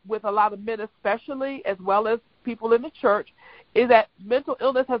problem with a lot of men, especially, as well as people in the church, is that mental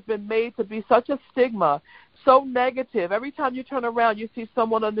illness has been made to be such a stigma, so negative. Every time you turn around, you see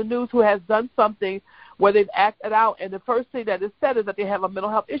someone on the news who has done something where they've acted out, and the first thing that is said is that they have a mental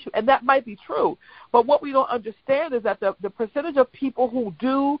health issue, and that might be true. But what we don't understand is that the percentage of people who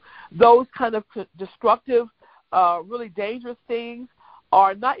do those kind of destructive, really dangerous things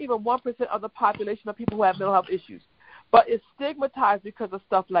are not even 1% of the population of people who have mental health issues. But it's stigmatized because of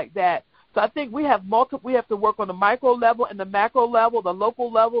stuff like that. So I think we have to work on the micro level and the macro level, the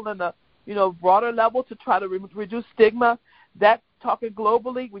local level and the broader level to try to reduce stigma. That's talking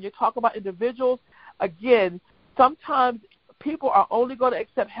globally. When you talk about individuals, again, sometimes people are only going to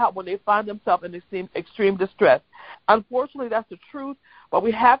accept help when they find themselves in extreme distress. Unfortunately, that's the truth, but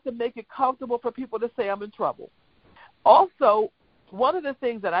we have to make it comfortable for people to say, I'm in trouble. Also, one of the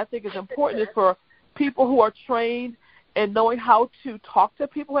things that I think is important is for people who are trained in knowing how to talk to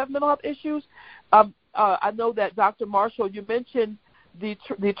people who have mental health issues. I know that, Dr. Marshall, you mentioned the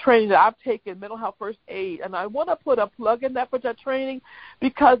training that I've taken, Mental Health First Aid, and I want to put a plug in that for that training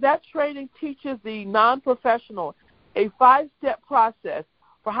because that training teaches the non-professional a 5-step process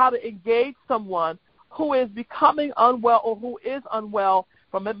for how to engage someone who is becoming unwell or who is unwell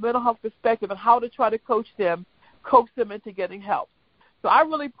from a mental health perspective and how to try to coach them into getting help. So I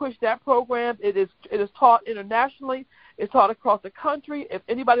really push that program. It is taught internationally. It's taught across the country. If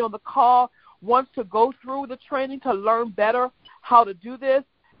anybody on the call wants to go through the training to learn better how to do this,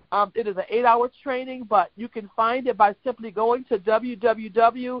 it is an 8-hour training, but you can find it by simply going to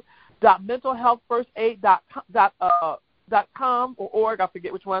www.mentalhealthfirstaid.com or org, I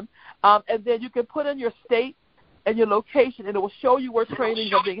forget which one, and then you can put in your state and your location, and it will show you where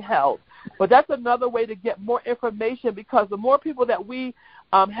trainings are being held. But that's another way to get more information because the more people that we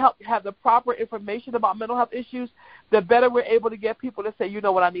help have the proper information about mental health issues, the better we're able to get people to say, you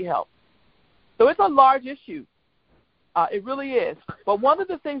know what, I need help. So it's a large issue. It really is. But one of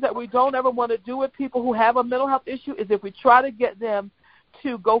the things that we don't ever want to do with people who have a mental health issue is if we try to get them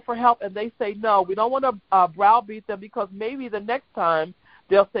to go for help and they say no, we don't want to browbeat them because maybe the next time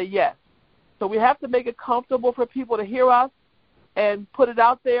they'll say yes. So we have to make it comfortable for people to hear us and put it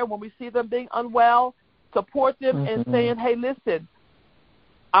out there when we see them being unwell, support them and saying, hey, listen,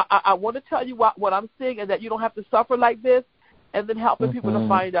 I want to tell you what I'm seeing and that you don't have to suffer like this, and then helping people to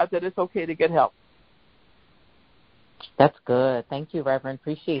find out that it's okay to get help. That's good. Thank you, Reverend.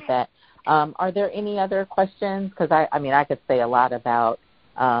 Appreciate that. Are there any other questions? Because, I mean, I could say a lot about,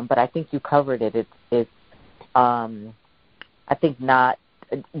 but I think you covered it. It's I think not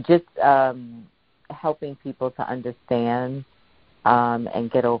just helping people to understand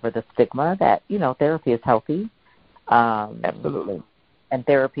and get over the stigma that, therapy is healthy. Absolutely. And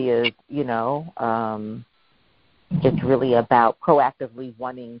therapy is, it's really about proactively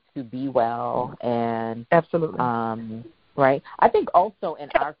wanting to be well and absolutely right. I think also in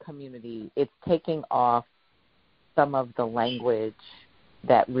our community, it's taking off some of the language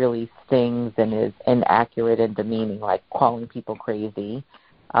that really stings and is inaccurate and demeaning, like calling people crazy,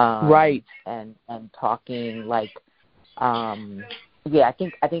 right, and talking like, I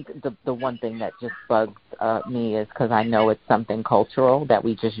think the one thing that just bugs me is because I know it's something cultural that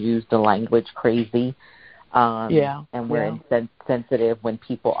we just use the language crazy. And we're insensitive when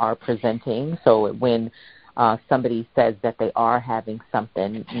people are presenting. So when somebody says that they are having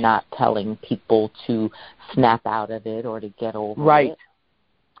something, not telling people to snap out of it or to get over it.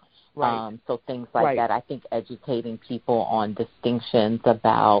 Right. So things like that. I think educating people on distinctions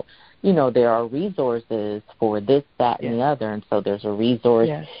about, there are resources for this, that, and the other. And so there's a resource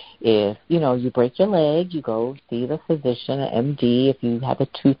if, you break your leg, you go see the physician, an MD. If you have a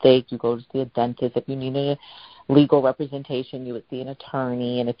toothache, you go to see a dentist. If you need a legal representation, you would see an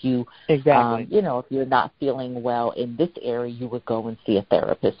attorney. And if you, if you're not feeling well in this area, you would go and see a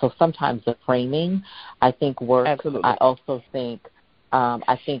therapist. So sometimes the framing, I think, works. Absolutely. I also think,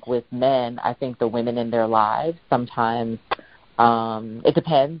 with men, I think the women in their lives sometimes, it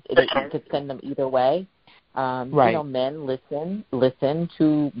depends. It could send them either way. Men listen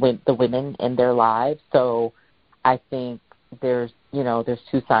to the women in their lives. So I think there's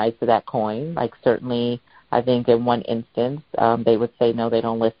two sides to that coin. Like certainly I think in one instance they would say no, they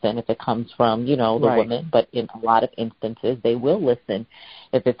don't listen if it comes from, the woman. But in a lot of instances they will listen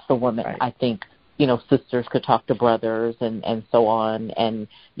if it's the woman. Right. I think, sisters could talk to brothers and so on. And,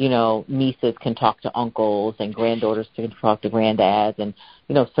 nieces can talk to uncles and granddaughters can talk to granddads. And,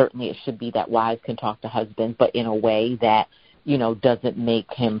 certainly it should be that wives can talk to husbands, but in a way that, doesn't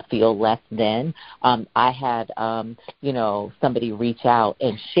make him feel less than. I had, somebody reach out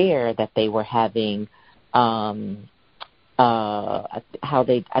and share that they were having I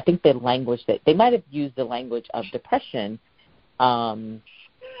think the language that they might have used the language of depression,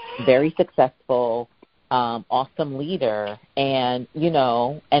 very successful, awesome leader, and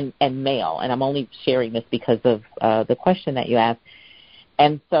and male. And I'm only sharing this because of the question that you asked.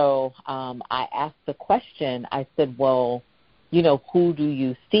 And so I asked the question. I said, well, who do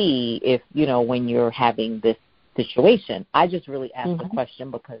you see if when you're having this situation. I just really asked the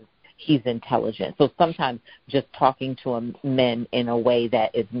question because he's intelligent. So sometimes just talking to men in a way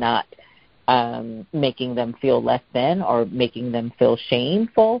that is not making them feel less than or making them feel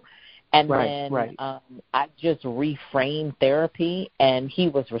shameful. And then I just reframed therapy, and he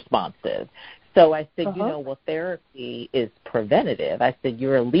was responsive. So I said, well, therapy is preventative. I said,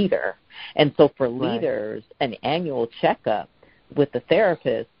 you're a leader. And so for leaders, an annual checkup with the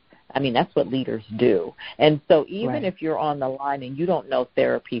therapist, I mean, that's what leaders do. And so even if you're on the line and you don't know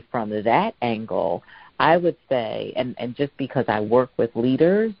therapy from that angle, I would say, and just because I work with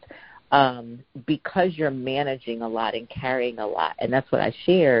leaders, because you're managing a lot and carrying a lot, and that's what I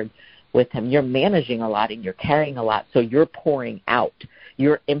shared with him, you're managing a lot and you're carrying a lot, so you're pouring out.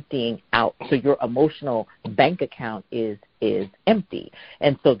 You're emptying out. So your emotional bank account is empty.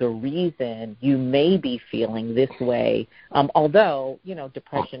 And so the reason you may be feeling this way, although,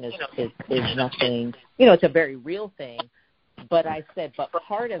 depression is nothing, it's a very real thing. But I said, but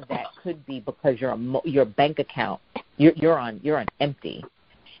part of that could be because your bank account, you're on empty.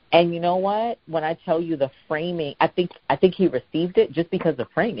 And you know what? When I tell you the framing, I think he received it just because of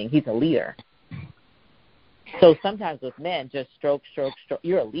framing. He's a leader. So sometimes with men, just stroke,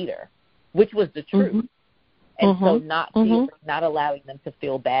 you're a leader, which was the truth. And so not allowing them to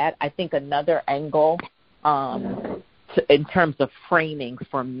feel bad. I think another angle in terms of framing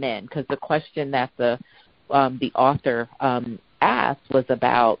for men, because the question that the author asked was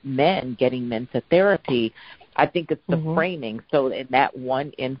about men, getting men to therapy. I think it's the framing. So in that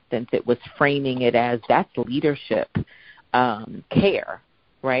one instance, it was framing it as that's leadership, care,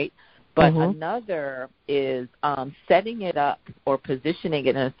 right? But another is setting it up or positioning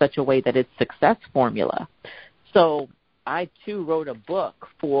it in such a way that it's success formula. So I, too, wrote a book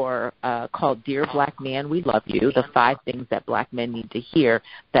called Dear Black Man, We Love You, the 5 things that black men need to hear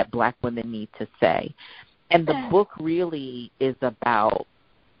that black women need to say. And the book really is about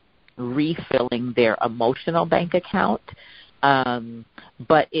refilling their emotional bank account,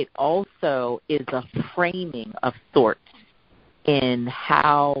 but it also is a framing of sorts in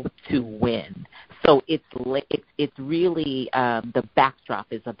how to win. So it's really the backdrop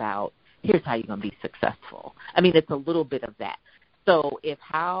is about here's how you're going to be successful. I mean, it's a little bit of that. So if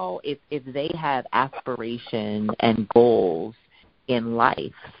they have aspiration and goals in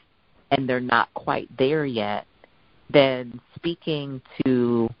life and they're not quite there yet, then speaking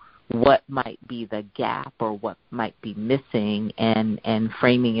to what might be the gap or what might be missing and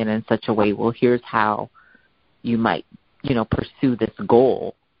framing it in such a way, well, here's how you might pursue this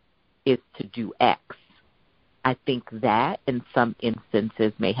goal is to do X. I think that in some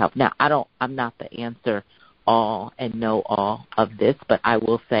instances may help. Now, I'm not the answer all and know all of this, but I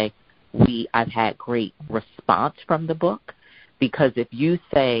will say I've had great response from the book, because if you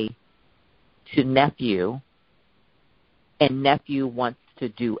say to nephew, and nephew wants to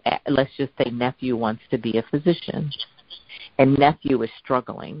do, let's just say nephew wants to be a physician, and nephew is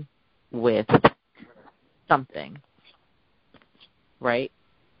struggling with something, right?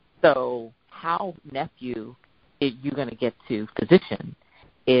 So how nephew you're going to get to physician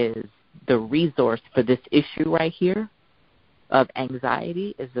is the resource for this issue right here of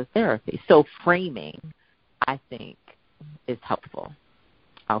anxiety is the therapy. So framing, I think, is helpful.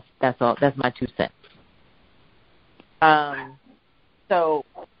 That's all. That's my 2 cents. So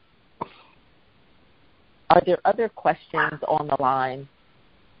are there other questions on the line?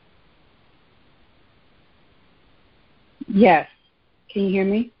 Yes. Can you hear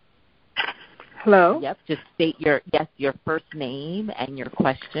me? Hello? Yep. Just state your first name and your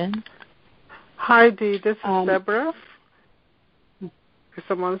question. Hi, Dee. This is Deborah. Is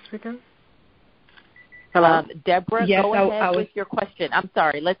someone speaking? Hello? Deborah, yes, go ahead with your question. I'm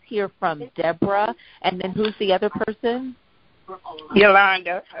sorry. Let's hear from Deborah. And then who's the other person?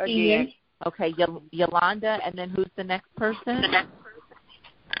 Yolanda again. Ian. Okay, Yolanda. And then who's the next person?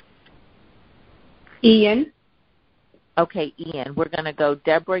 Ian. Okay, Ian. We're going to go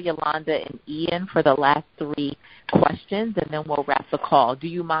Deborah, Yolanda, and Ian for the last 3 questions, and then we'll wrap the call. Do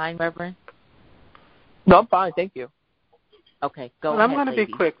you mind, Reverend? No, I'm fine. Thank you. Okay, go ahead, I'm going to be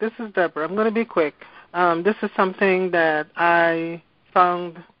quick. This is Deborah. I'm going to be quick. This is something that I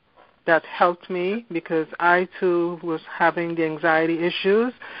found that helped me because I, too, was having the anxiety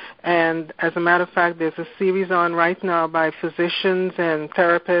issues. And as a matter of fact, there's a series on right now by physicians and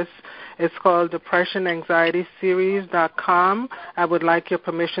therapists. It's called DepressionAnxietySeries.com. I would like your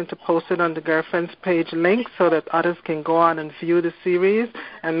permission to post it on the Girlfriends page link so that others can go on and view the series,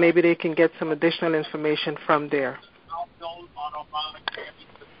 and maybe they can get some additional information from there.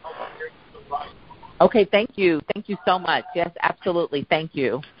 Okay, thank you. Thank you so much. Yes, absolutely. Thank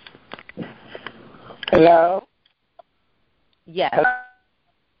you. Hello? Yes.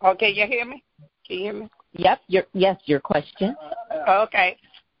 Okay, you hear me? Can you hear me? Yep. Your question. Okay.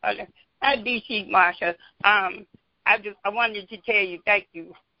 Hi, DC Marsha. I wanted to tell you thank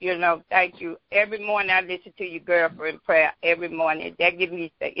you. Thank you. Every morning I listen to your girlfriend prayer every morning. That gives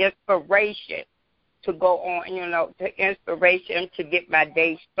me the inspiration to go on, the inspiration to get my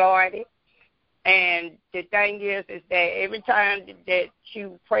day started. And the thing is that every time that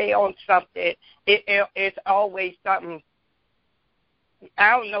you pray on something, it's always something.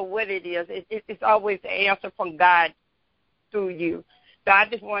 I don't know what it is. It's always an answer from God through you. So I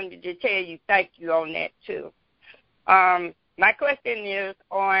just wanted to tell you thank you on that, too. My question is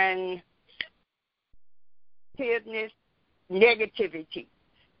on negativity.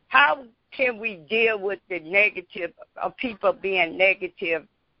 How can we deal with the negative of people being negative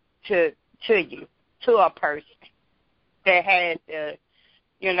to you, to a person that has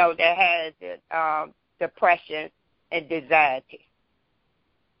depression and anxiety?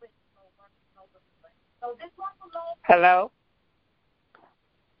 Hello?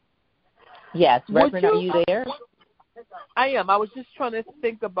 Yes, Reverend, are you there? I am. I was just trying to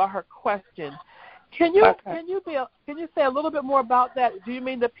think about her question. Can you say a little bit more about that? Do you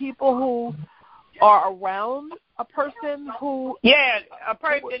mean the people who are around a person who? Yeah, a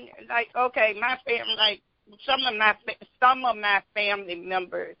person my family, like some of my family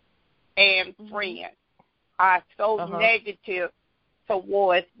members and friends are so negative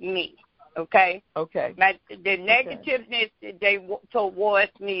towards me. Okay. Okay. The negativeness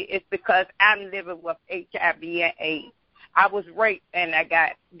towards me is because I'm living with HIV and AIDS. I was raped and I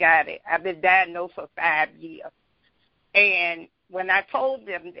got it. I've been diagnosed for 5 years. And when I told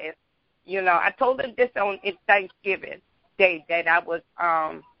them this, I told them this on Thanksgiving Day that I was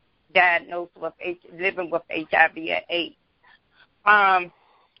diagnosed with living with HIV and AIDS.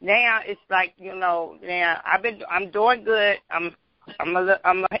 Now it's like now I'm doing good. I'm a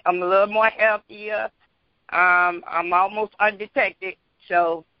little more healthier. I'm almost undetected,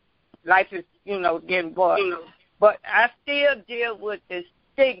 so life is getting worse. But I still deal with the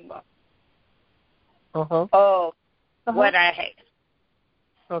stigma of what I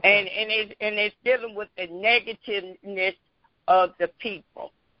have, and it's dealing with the negativeness of the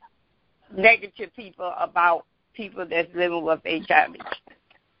people, negative people about people that's living with HIV.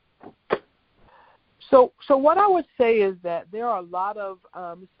 So what I would say is that there are a lot of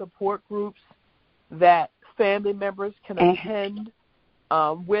support groups that family members can attend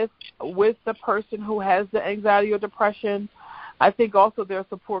with the person who has the anxiety or depression. I think also there are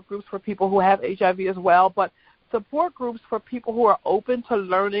support groups for people who have HIV as well, but support groups for people who are open to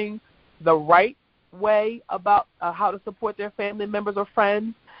learning the right way about how to support their family members or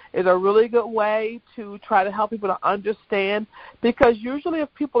friends is a really good way to try to help people to understand, because usually if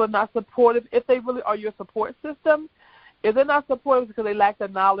people are not supportive, if they really are your support system, if they're not supportive, it's because they lack the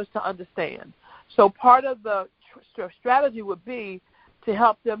knowledge to understand. So part of the strategy would be to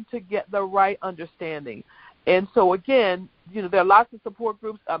help them to get the right understanding. And so, again, there are lots of support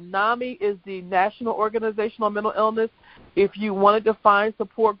groups. NAMI is the National Organization on Mental Illness. If you wanted to find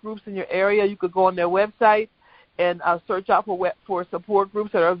support groups in your area, you could go on their website and search out for support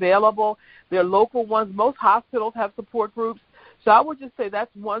groups that are available. There are local ones. Most hospitals have support groups. So I would just say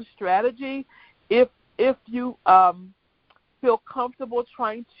that's one strategy. If you feel comfortable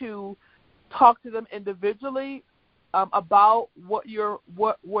trying to talk to them individually about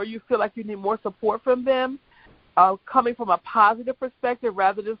where you feel like you need more support from them, coming from a positive perspective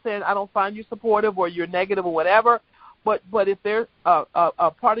rather than saying I don't find you supportive or you're negative or whatever. But if there's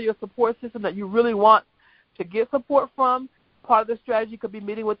a part of your support system that you really want to get support from, part of the strategy could be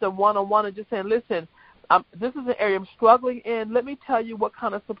meeting with them one-on-one and just saying, listen, this is an area I'm struggling in. Let me tell you what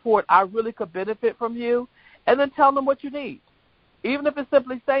kind of support I really could benefit from you, and then tell them what you need. Even if it's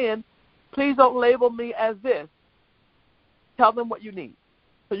simply saying, please don't label me as this. Tell them what you need.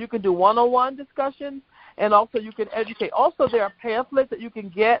 So you can do one-on-one discussions, and also you can educate. Also, there are pamphlets that you can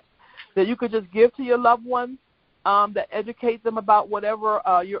get that you could just give to your loved ones that educate them about whatever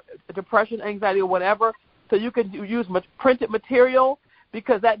your depression, anxiety, or whatever. So you can use printed material,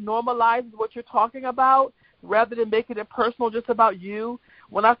 because that normalizes what you're talking about rather than making it personal just about you.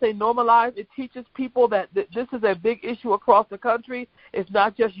 When I say normalize, it teaches people that this is a big issue across the country. It's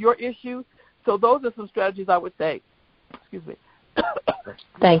not just your issue. So those are some strategies I would say. Excuse me.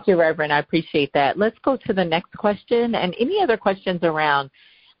 Thank you, Reverend. I appreciate that. Let's go to the next question. And any other questions around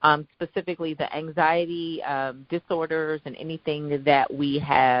specifically the anxiety disorders and anything that we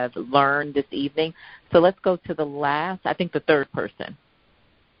have learned this evening. So let's go to the third person.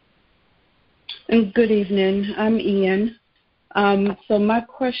 Good evening. I'm Ian. So my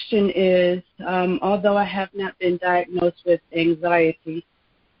question is, although I have not been diagnosed with anxiety,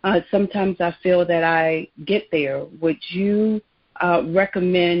 sometimes I feel that I get there. Would you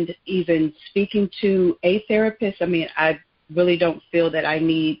recommend even speaking to a therapist? I mean, I really don't feel that I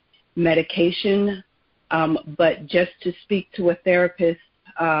need medication, but just to speak to a therapist,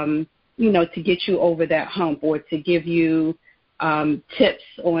 to get you over that hump or to give you tips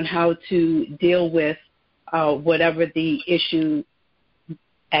on how to deal with whatever the issue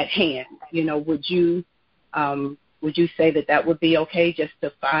at hand. Would you say that would be okay, just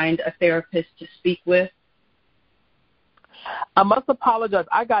to find a therapist to speak with? I must apologize.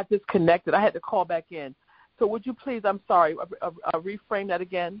 I got disconnected. I had to call back in. So would you please, I'm sorry, reframe that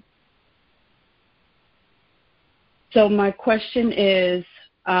again? So my question is,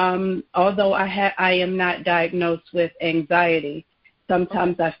 although I am not diagnosed with anxiety,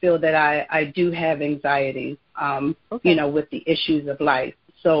 sometimes I feel that I do have anxiety, with the issues of life.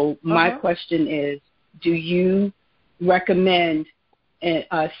 So my question is, do you recommend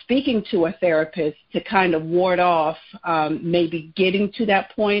speaking to a therapist to kind of ward off maybe getting to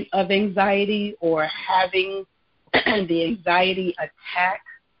that point of anxiety or having the anxiety attack?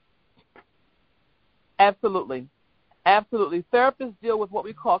 Absolutely. Absolutely. Therapists deal with what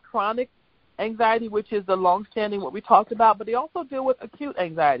we call chronic anxiety, which is the long-standing, what we talked about, but they also deal with acute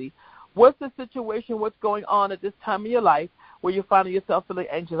anxiety. What's the situation, what's going on at this time in your life where you're finding yourself feeling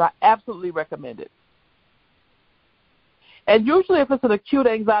anxious? I absolutely recommend it. And usually if it's an acute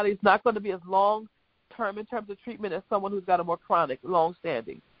anxiety, it's not going to be as long-term in terms of treatment as someone who's got a more chronic,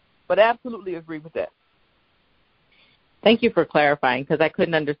 long-standing. But absolutely agree with that. Thank you for clarifying, because I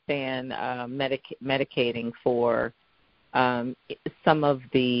couldn't understand medicating for some of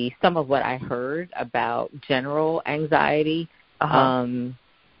what I heard about general anxiety and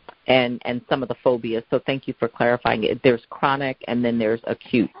some of the phobias. So thank you for clarifying it. There's chronic and then there's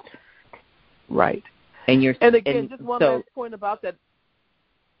acute. Right. And again, just one last point about that.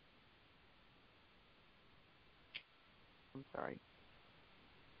 I'm sorry.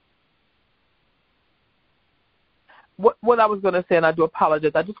 What I was going to say, and I do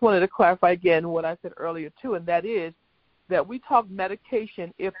apologize, I just wanted to clarify again what I said earlier, too, and that is that we talk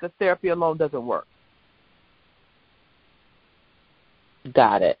medication if the therapy alone doesn't work.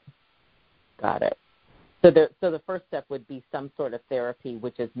 Got it. So the first step would be some sort of therapy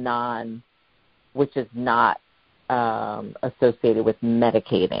which is not associated with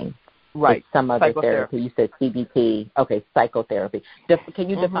medicating. Right. It's some other therapy. You said CBT. Okay, psychotherapy. Can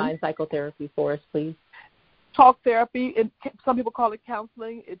you define psychotherapy for us, please? Talk therapy, and some people call it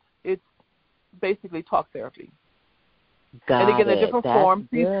counseling. It's basically talk therapy. Got and again, it. a different That's form.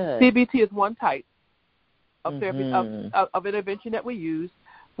 Good. CBT is one type of therapy of intervention that we use.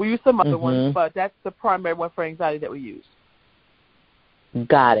 We use some other ones, but that's the primary one for anxiety that we use.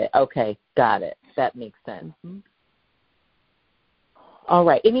 Got it. Okay, got it. That makes sense. All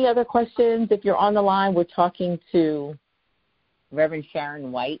right. Any other questions? If you're on the line, we're talking to Reverend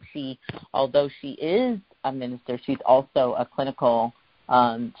Sharon White. Although she is a minister, she's also a clinical,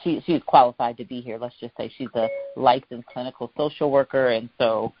 she's qualified to be here. Let's just say she's a licensed clinical social worker, and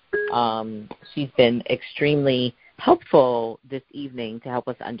so she's been extremely helpful this evening to help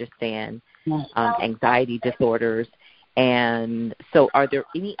us understand anxiety disorders. And so are there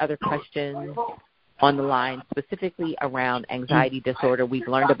any other questions on the line specifically around anxiety disorder? We've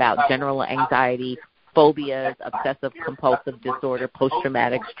learned about general anxiety, phobias, obsessive-compulsive disorder,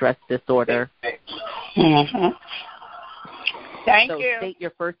 post-traumatic stress disorder. Thank so you. State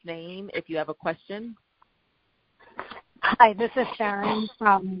your first name if you have a question. Hi, this is Sharon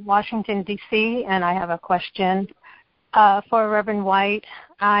from Washington, D.C., and I have a question for Reverend White.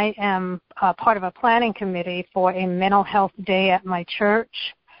 I am part of a planning committee for a mental health day at my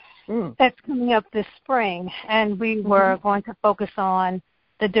church that's coming up this spring, and we were going to focus on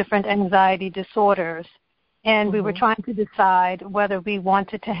the different anxiety disorders. And we were trying to decide whether we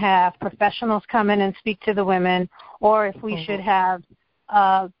wanted to have professionals come in and speak to the women, or if we should have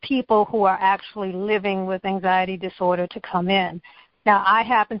people who are actually living with anxiety disorder to come in. Now, I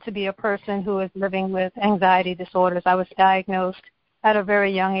happen to be a person who is living with anxiety disorders. I was diagnosed at a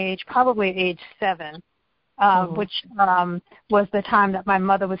very young age, probably age 7, which was the time that my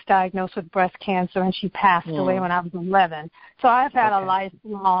mother was diagnosed with breast cancer, and she passed away when I was 11. So I've had a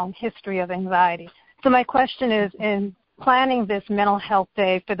lifelong history of anxiety. So my question is, in planning this mental health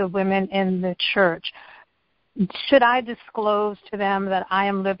day for the women in the church, should I disclose to them that I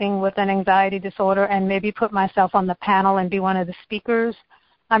am living with an anxiety disorder and maybe put myself on the panel and be one of the speakers?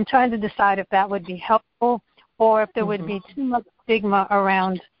 I'm trying to decide if that would be helpful or if there would be too much stigma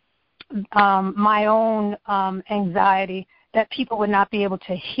around my own anxiety that people would not be able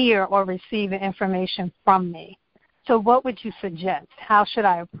to hear or receive the information from me. So what would you suggest? How should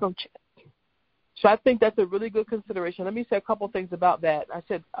I approach it? So I think that's a really good consideration. Let me say a couple things about that. I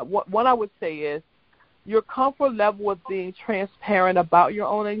said what I would say is your comfort level with being transparent about your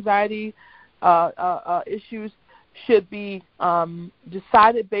own anxiety issues should be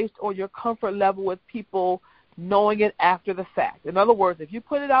decided based on your comfort level with people knowing it after the fact. In other words, if you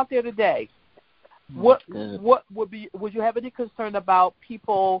put it out there today, what would you have any concern about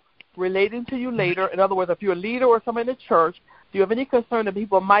people relating to you later? In other words, if you're a leader or someone in the church, do you have any concern that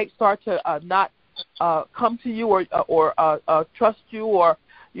people might start to not come to you or trust you or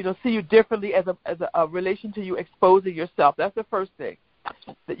see you differently as a relation to you exposing yourself? That's the first thing.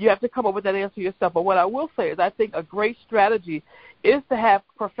 That you have to come up with that answer yourself. But what I will say is I think a great strategy is to have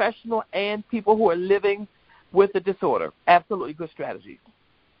professional and people who are living with the disorder. Absolutely good strategy.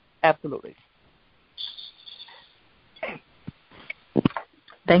 Absolutely.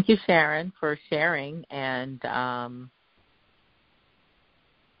 Thank you, Sharon, for sharing. And,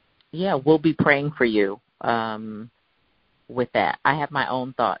 we'll be praying for you with that. I have my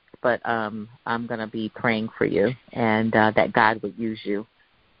own thoughts, but I'm going to be praying for you and that God would use you.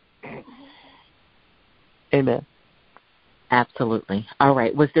 Amen. Absolutely. All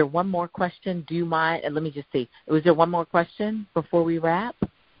right. Was there one more question? Do you mind? Let me just see. Was there one more question before we wrap?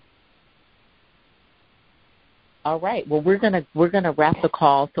 All right. Well, we're gonna wrap the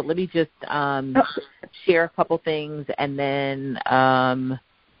call. So let me just share a couple things and then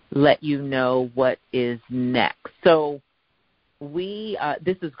let you know what is next. So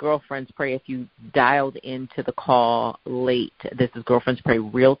this is Girlfriends Pray. If you dialed into the call late, this is Girlfriends Pray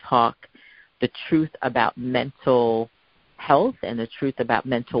Real Talk, the truth about mental health and the truth about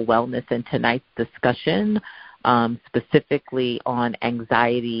mental wellness. And tonight's discussion specifically on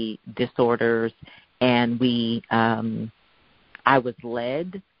anxiety disorders. And I was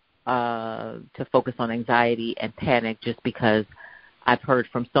led to focus on anxiety and panic just because I've heard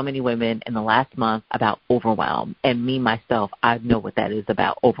from so many women in the last month about overwhelm. And me, myself, I know what that is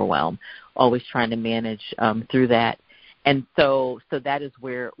about, overwhelm, always trying to manage through that. And so that is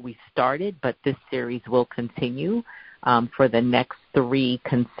where we started, but this series will continue for the next 3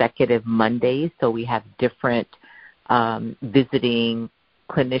 consecutive Mondays. So we have different visiting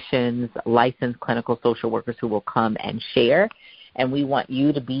clinicians, licensed clinical social workers who will come and share. And we want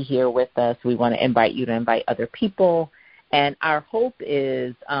you to be here with us. We want to invite you to invite other people. And our hope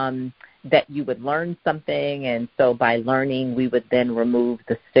is that you would learn something. And so by learning, we would then remove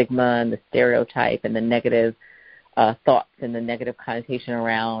the stigma and the stereotype and the negative thoughts and the negative connotation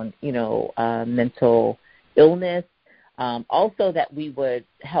around, mental illness. Also that we would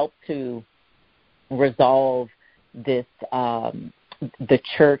help to resolve this the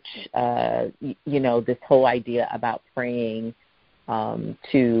church, this whole idea about praying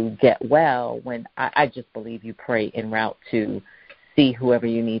to get well, when I just believe you pray en route to see whoever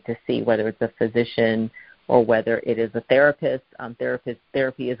you need to see, whether it's a physician or whether it is a therapist.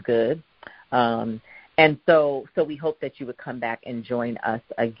 Therapy is good. And so we hope that you would come back and join us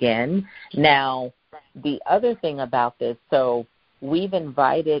again. Now, the other thing about this, so we've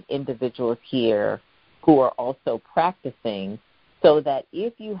invited individuals here who are also practicing so that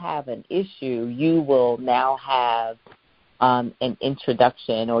if you have an issue, you will now have an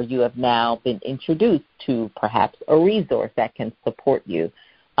introduction, or you have now been introduced to perhaps a resource that can support you.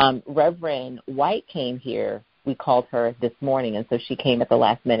 Reverend White came here. We called her this morning, and so she came at the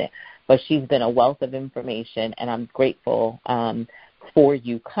last minute. But she's been a wealth of information, and I'm grateful for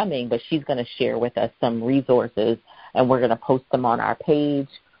you coming. But she's going to share with us some resources, and we're going to post them on our page.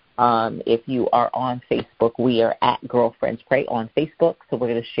 If you are on Facebook, we are at Girlfriends Pray on Facebook, so we're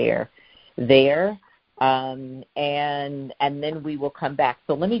going to share there. And then we will come back.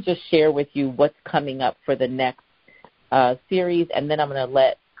 So let me just share with you what's coming up for the next series, and then I'm going to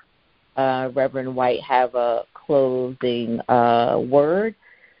let Reverend White have a closing word.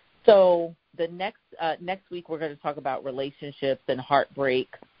 So the next week we're going to talk about relationships and heartbreak.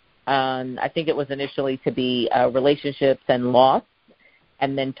 I think it was initially to be relationships and loss,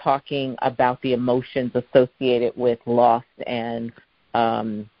 and then talking about the emotions associated with loss and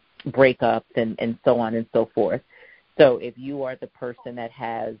breakups and so on and so forth. So if you are the person that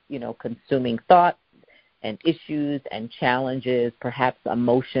has, consuming thoughts and issues and challenges, perhaps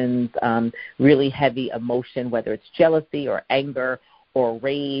emotions, really heavy emotion, whether it's jealousy or anger or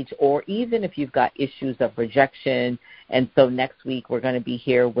rage, or even if you've got issues of rejection. And so next week we're going to be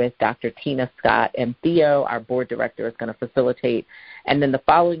here with Dr. Tina Scott, and Theo, our board director, is going to facilitate. And then the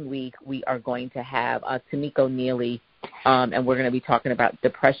following week we are going to have Tamiko Neely, and we're going to be talking about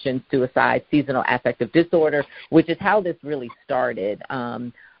depression, suicide, seasonal affective disorder, which is how this really started,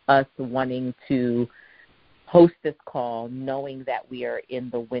 us wanting to host this call, knowing that we are in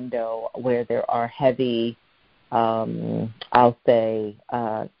the window where there are heavy, I'll say,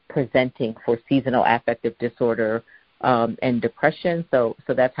 presenting for seasonal affective disorder and depression. So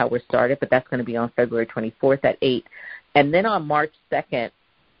that's how we're started, but that's going to be on February 24th at 8. And then on March 2nd,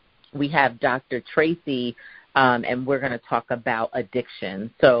 we have Dr. Tracy, and we're going to talk about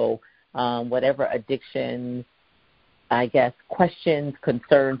addiction. So whatever addiction, I guess, questions,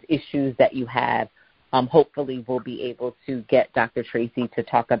 concerns, issues that you have, hopefully we'll be able to get Dr. Tracy to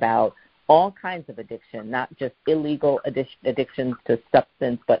talk about all kinds of addiction, not just illegal addictions to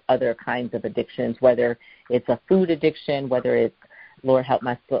substance, but other kinds of addictions, whether it's a food addiction, whether it's, Lord help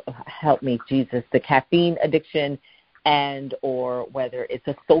me, Jesus, the caffeine addiction, and or whether it's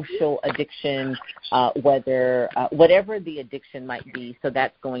a social addiction, whatever the addiction might be. So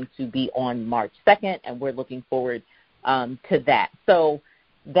that's going to be on March 2nd, and we're looking forward to that. So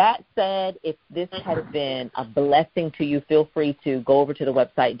that said, if this has been a blessing to you, feel free to go over to the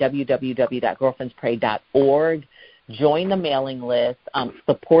website, www.girlfriendspray.org, join the mailing list,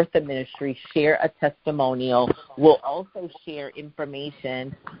 support the ministry, share a testimonial. We'll also share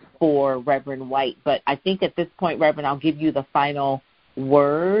information for Reverend White. But I think at this point, Reverend, I'll give you the final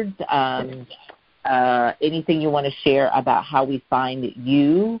words. Anything you want to share about how we find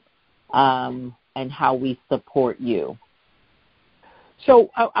you and how we support you?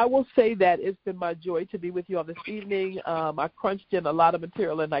 So I will say that it's been my joy to be with you all this evening. I crunched in a lot of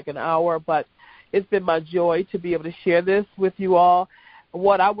material in like an hour, but it's been my joy to be able to share this with you all.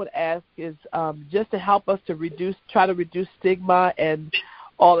 What I would ask is just to help us to try to reduce stigma and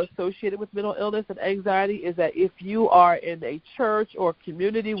all associated with mental illness and anxiety, is that if you are in a church or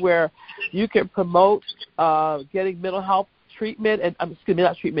community where you can promote getting mental health treatment and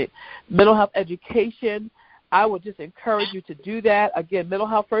mental health education, I would just encourage you to do that. Again, Mental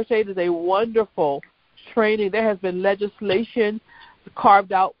Health First Aid is a wonderful training. There has been legislation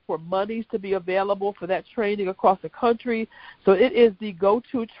carved out for monies to be available for that training across the country. So it is the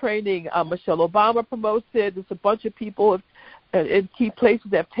go-to training. Michelle Obama promotes it. There's a bunch of people in key places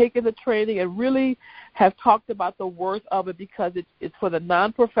that have taken the training and really have talked about the worth of it, because it's for the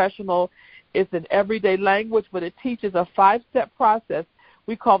non-professional. It's in everyday language, but it teaches a 5-step process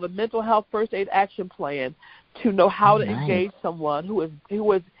we call the Mental Health First Aid Action Plan, to know how to engage someone who is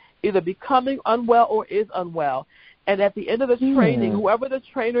either becoming unwell or is unwell. And at the end of the training, whoever the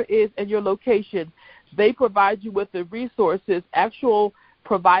trainer is in your location, they provide you with the resources, actual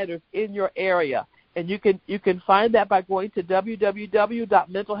providers in your area. And you can find that by going to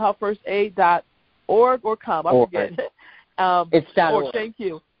www.mentalhealthfirstaid.org or com. I forget. It's .org.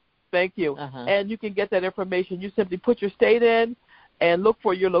 Thank you. And you can get that information. You simply put your state in and look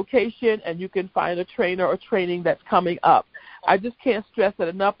for your location, and you can find a trainer or training that's coming up. I just can't stress it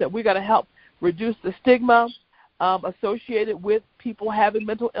enough that we've got to help reduce the stigma associated with people having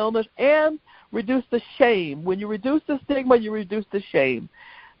mental illness and reduce the shame. When you reduce the stigma, you reduce the shame.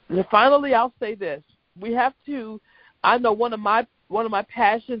 And finally, I'll say this. We have to, I know one of my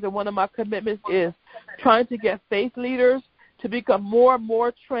passions and one of my commitments is trying to get faith leaders to become more and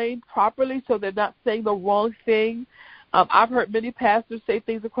more trained properly so they're not saying the wrong thing. I've heard many pastors say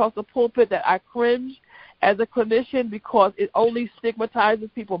things across the pulpit that I cringe as a clinician, because it only stigmatizes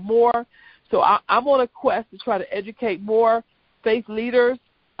people more. So I'm on a quest to try to educate more faith leaders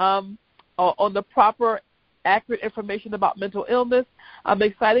on the proper, accurate information about mental illness. I'm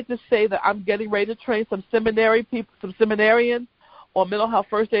excited to say that I'm getting ready to train some seminarians on mental health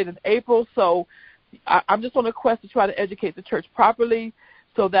first aid in April. So I'm just on a quest to try to educate the church properly.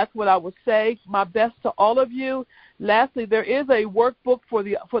 So that's what I would say. My best to all of you. Lastly, there is a workbook for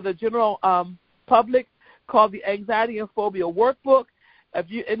the general public called the Anxiety and Phobia Workbook. If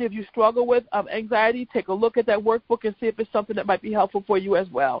any of you struggle with anxiety, take a look at that workbook and see if it's something that might be helpful for you as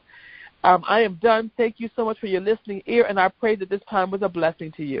well. I am done. Thank you so much for your listening ear, and I pray that this time was a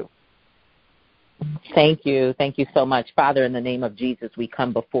blessing to you. Thank you. Thank you so much. Father, in the name of Jesus, we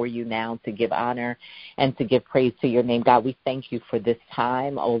come before you now to give honor and to give praise to your name. God, we thank you for this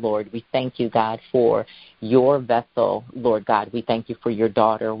time, oh Lord. We thank you, God, for your vessel, Lord God. We thank you for your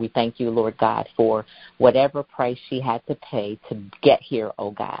daughter. We thank you, Lord God, for whatever price she had to pay to get here,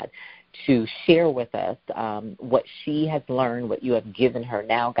 oh God. to share with us what she has learned, what you have given her.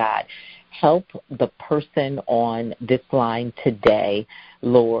 Now, God, help the person on this line today,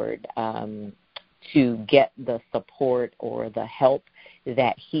 Lord, to get the support or the help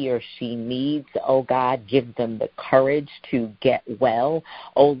that he or she needs. Oh, God, give them the courage to get well,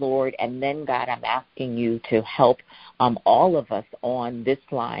 oh, Lord. And then, God, I'm asking you to help all of us on this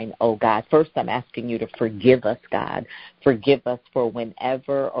line, oh, God. First, I'm asking you to forgive us, God. Forgive us for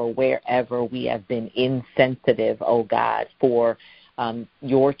whenever or wherever we have been insensitive, oh, God, for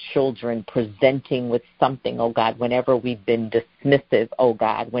your children presenting with something, oh God, whenever we've been dismissive, oh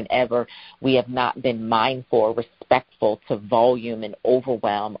God, whenever we have not been mindful or respectful to volume and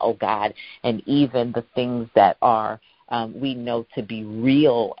overwhelm, oh God, and even the things that are we know to be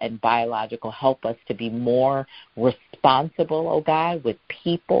real and biological. Help us to be more responsible, oh God, with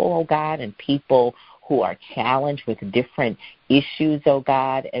people, oh God, and people who are challenged with different issues, oh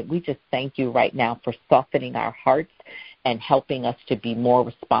God. And we just thank you right now for softening our hearts and helping us to be more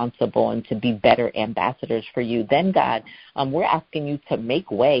responsible and to be better ambassadors for you. Then, God, we're asking you to make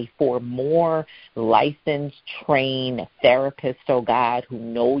way for more licensed, trained therapists, oh God, who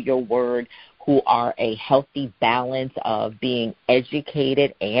know your word, who are a healthy balance of being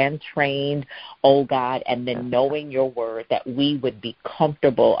educated and trained, oh God, and then knowing your word, that we would be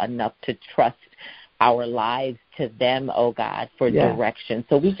comfortable enough to trust our lives to them, oh God, for direction.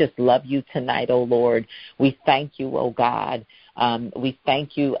 So we just love you tonight, oh Lord. We thank you, oh God. We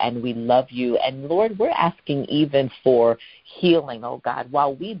thank you and we love you. And Lord, we're asking even for healing, oh God.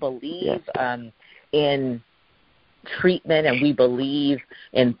 While we believe in treatment and we believe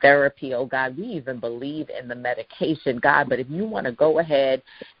in therapy, oh God, we even believe in the medication, God. But if you want to go ahead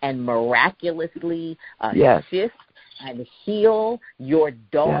and miraculously shift and heal your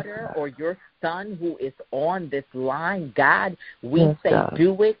daughter or your son who is on this line, God, we say God,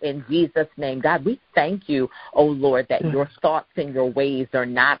 do it in Jesus' name. God, we thank you, oh Lord, that your thoughts and your ways are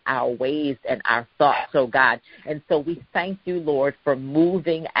not our ways and our thoughts, oh God. And so we thank you, Lord, for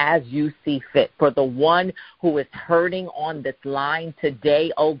moving as you see fit. For the one who is hurting on this line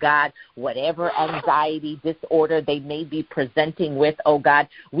today, oh God, whatever anxiety disorder they may be presenting with, oh God,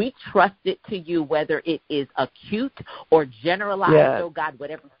 we trust it to you, whether it is acute or generalized, oh God,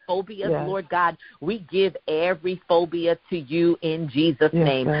 whatever phobias, Lord God, we give every phobia to you in Jesus'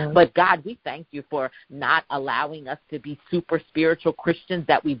 name. God. But God, we thank you for not allowing us to be super spiritual Christians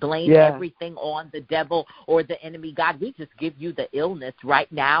that we blame everything on the devil or the enemy. God, we just give you the illness right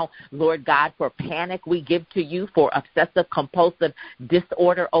now, Lord God. For panic, we give to you. For obsessive compulsive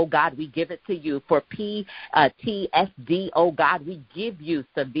disorder, oh God, we give it to you. For PTSD, oh God, we give you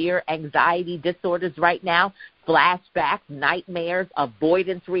severe anxiety disorders right now. Flashbacks, nightmares,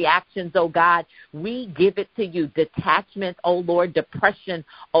 avoidance reactions, oh God, we give it to you. Detachment, oh Lord, depression,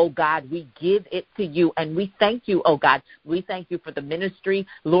 oh God, we give it to you. And we thank you, oh God. We thank you for the ministry,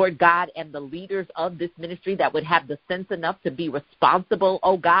 Lord God, and the leaders of this ministry that would have the sense enough to be responsible,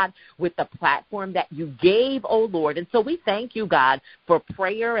 oh God, with the platform that you gave, oh Lord. And so we thank you, God, for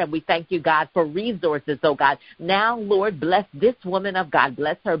prayer, and we thank you, God, for resources, oh God. Now, Lord, bless this woman of God.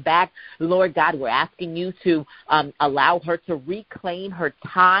 Bless her back, Lord God. We're asking you to allow her to reclaim her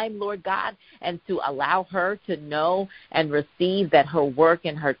time, Lord God, and to allow her to know and receive that her work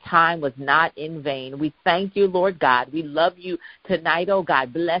and her time was not in vain. We thank you, Lord God. We love you tonight, oh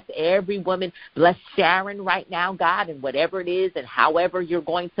God. Bless every woman. Bless Sharon right now, God, and whatever it is and however you're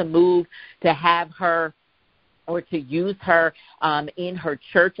going to move to have her or to use her in her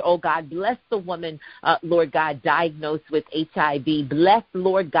church, oh God. Bless the woman, Lord God, diagnosed with HIV. Bless,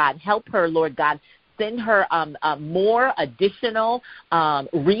 Lord God. Help her, Lord God. Send her more additional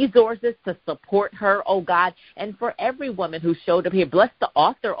resources to support her, oh God. And for every woman who showed up here, bless the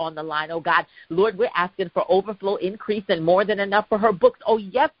author on the line, oh God. Lord, we're asking for overflow, increase, and more than enough for her books. Oh,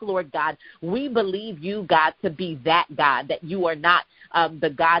 yes, Lord God. We believe you, God, to be that God, that you are not the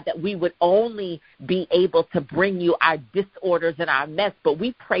God that we would only be able to bring you our disorders and our mess, but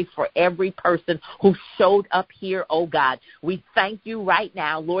we pray for every person who showed up here, oh God. We thank you right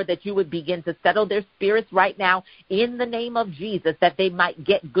now, Lord, that you would begin to settle their spirits right now in the name of Jesus, that they might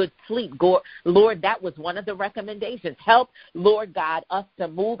get good sleep. Lord, that was one of the recommendations. Help, Lord God, us to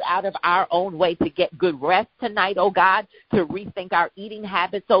move out of our own way to get good rest tonight, oh God, to rethink our eating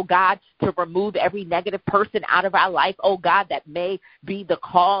habits, oh God, to remove every negative person out of our life, oh God, that may be the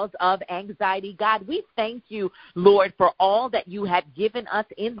cause of anxiety. God, we thank you, Lord, for all that you have given us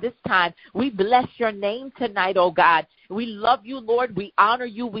in this time. We bless your name tonight, oh God. We love you, Lord. We honor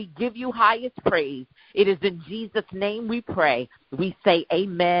you. We give you highest praise. It is in Jesus' name we pray. We say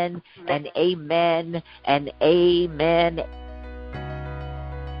amen and amen and amen.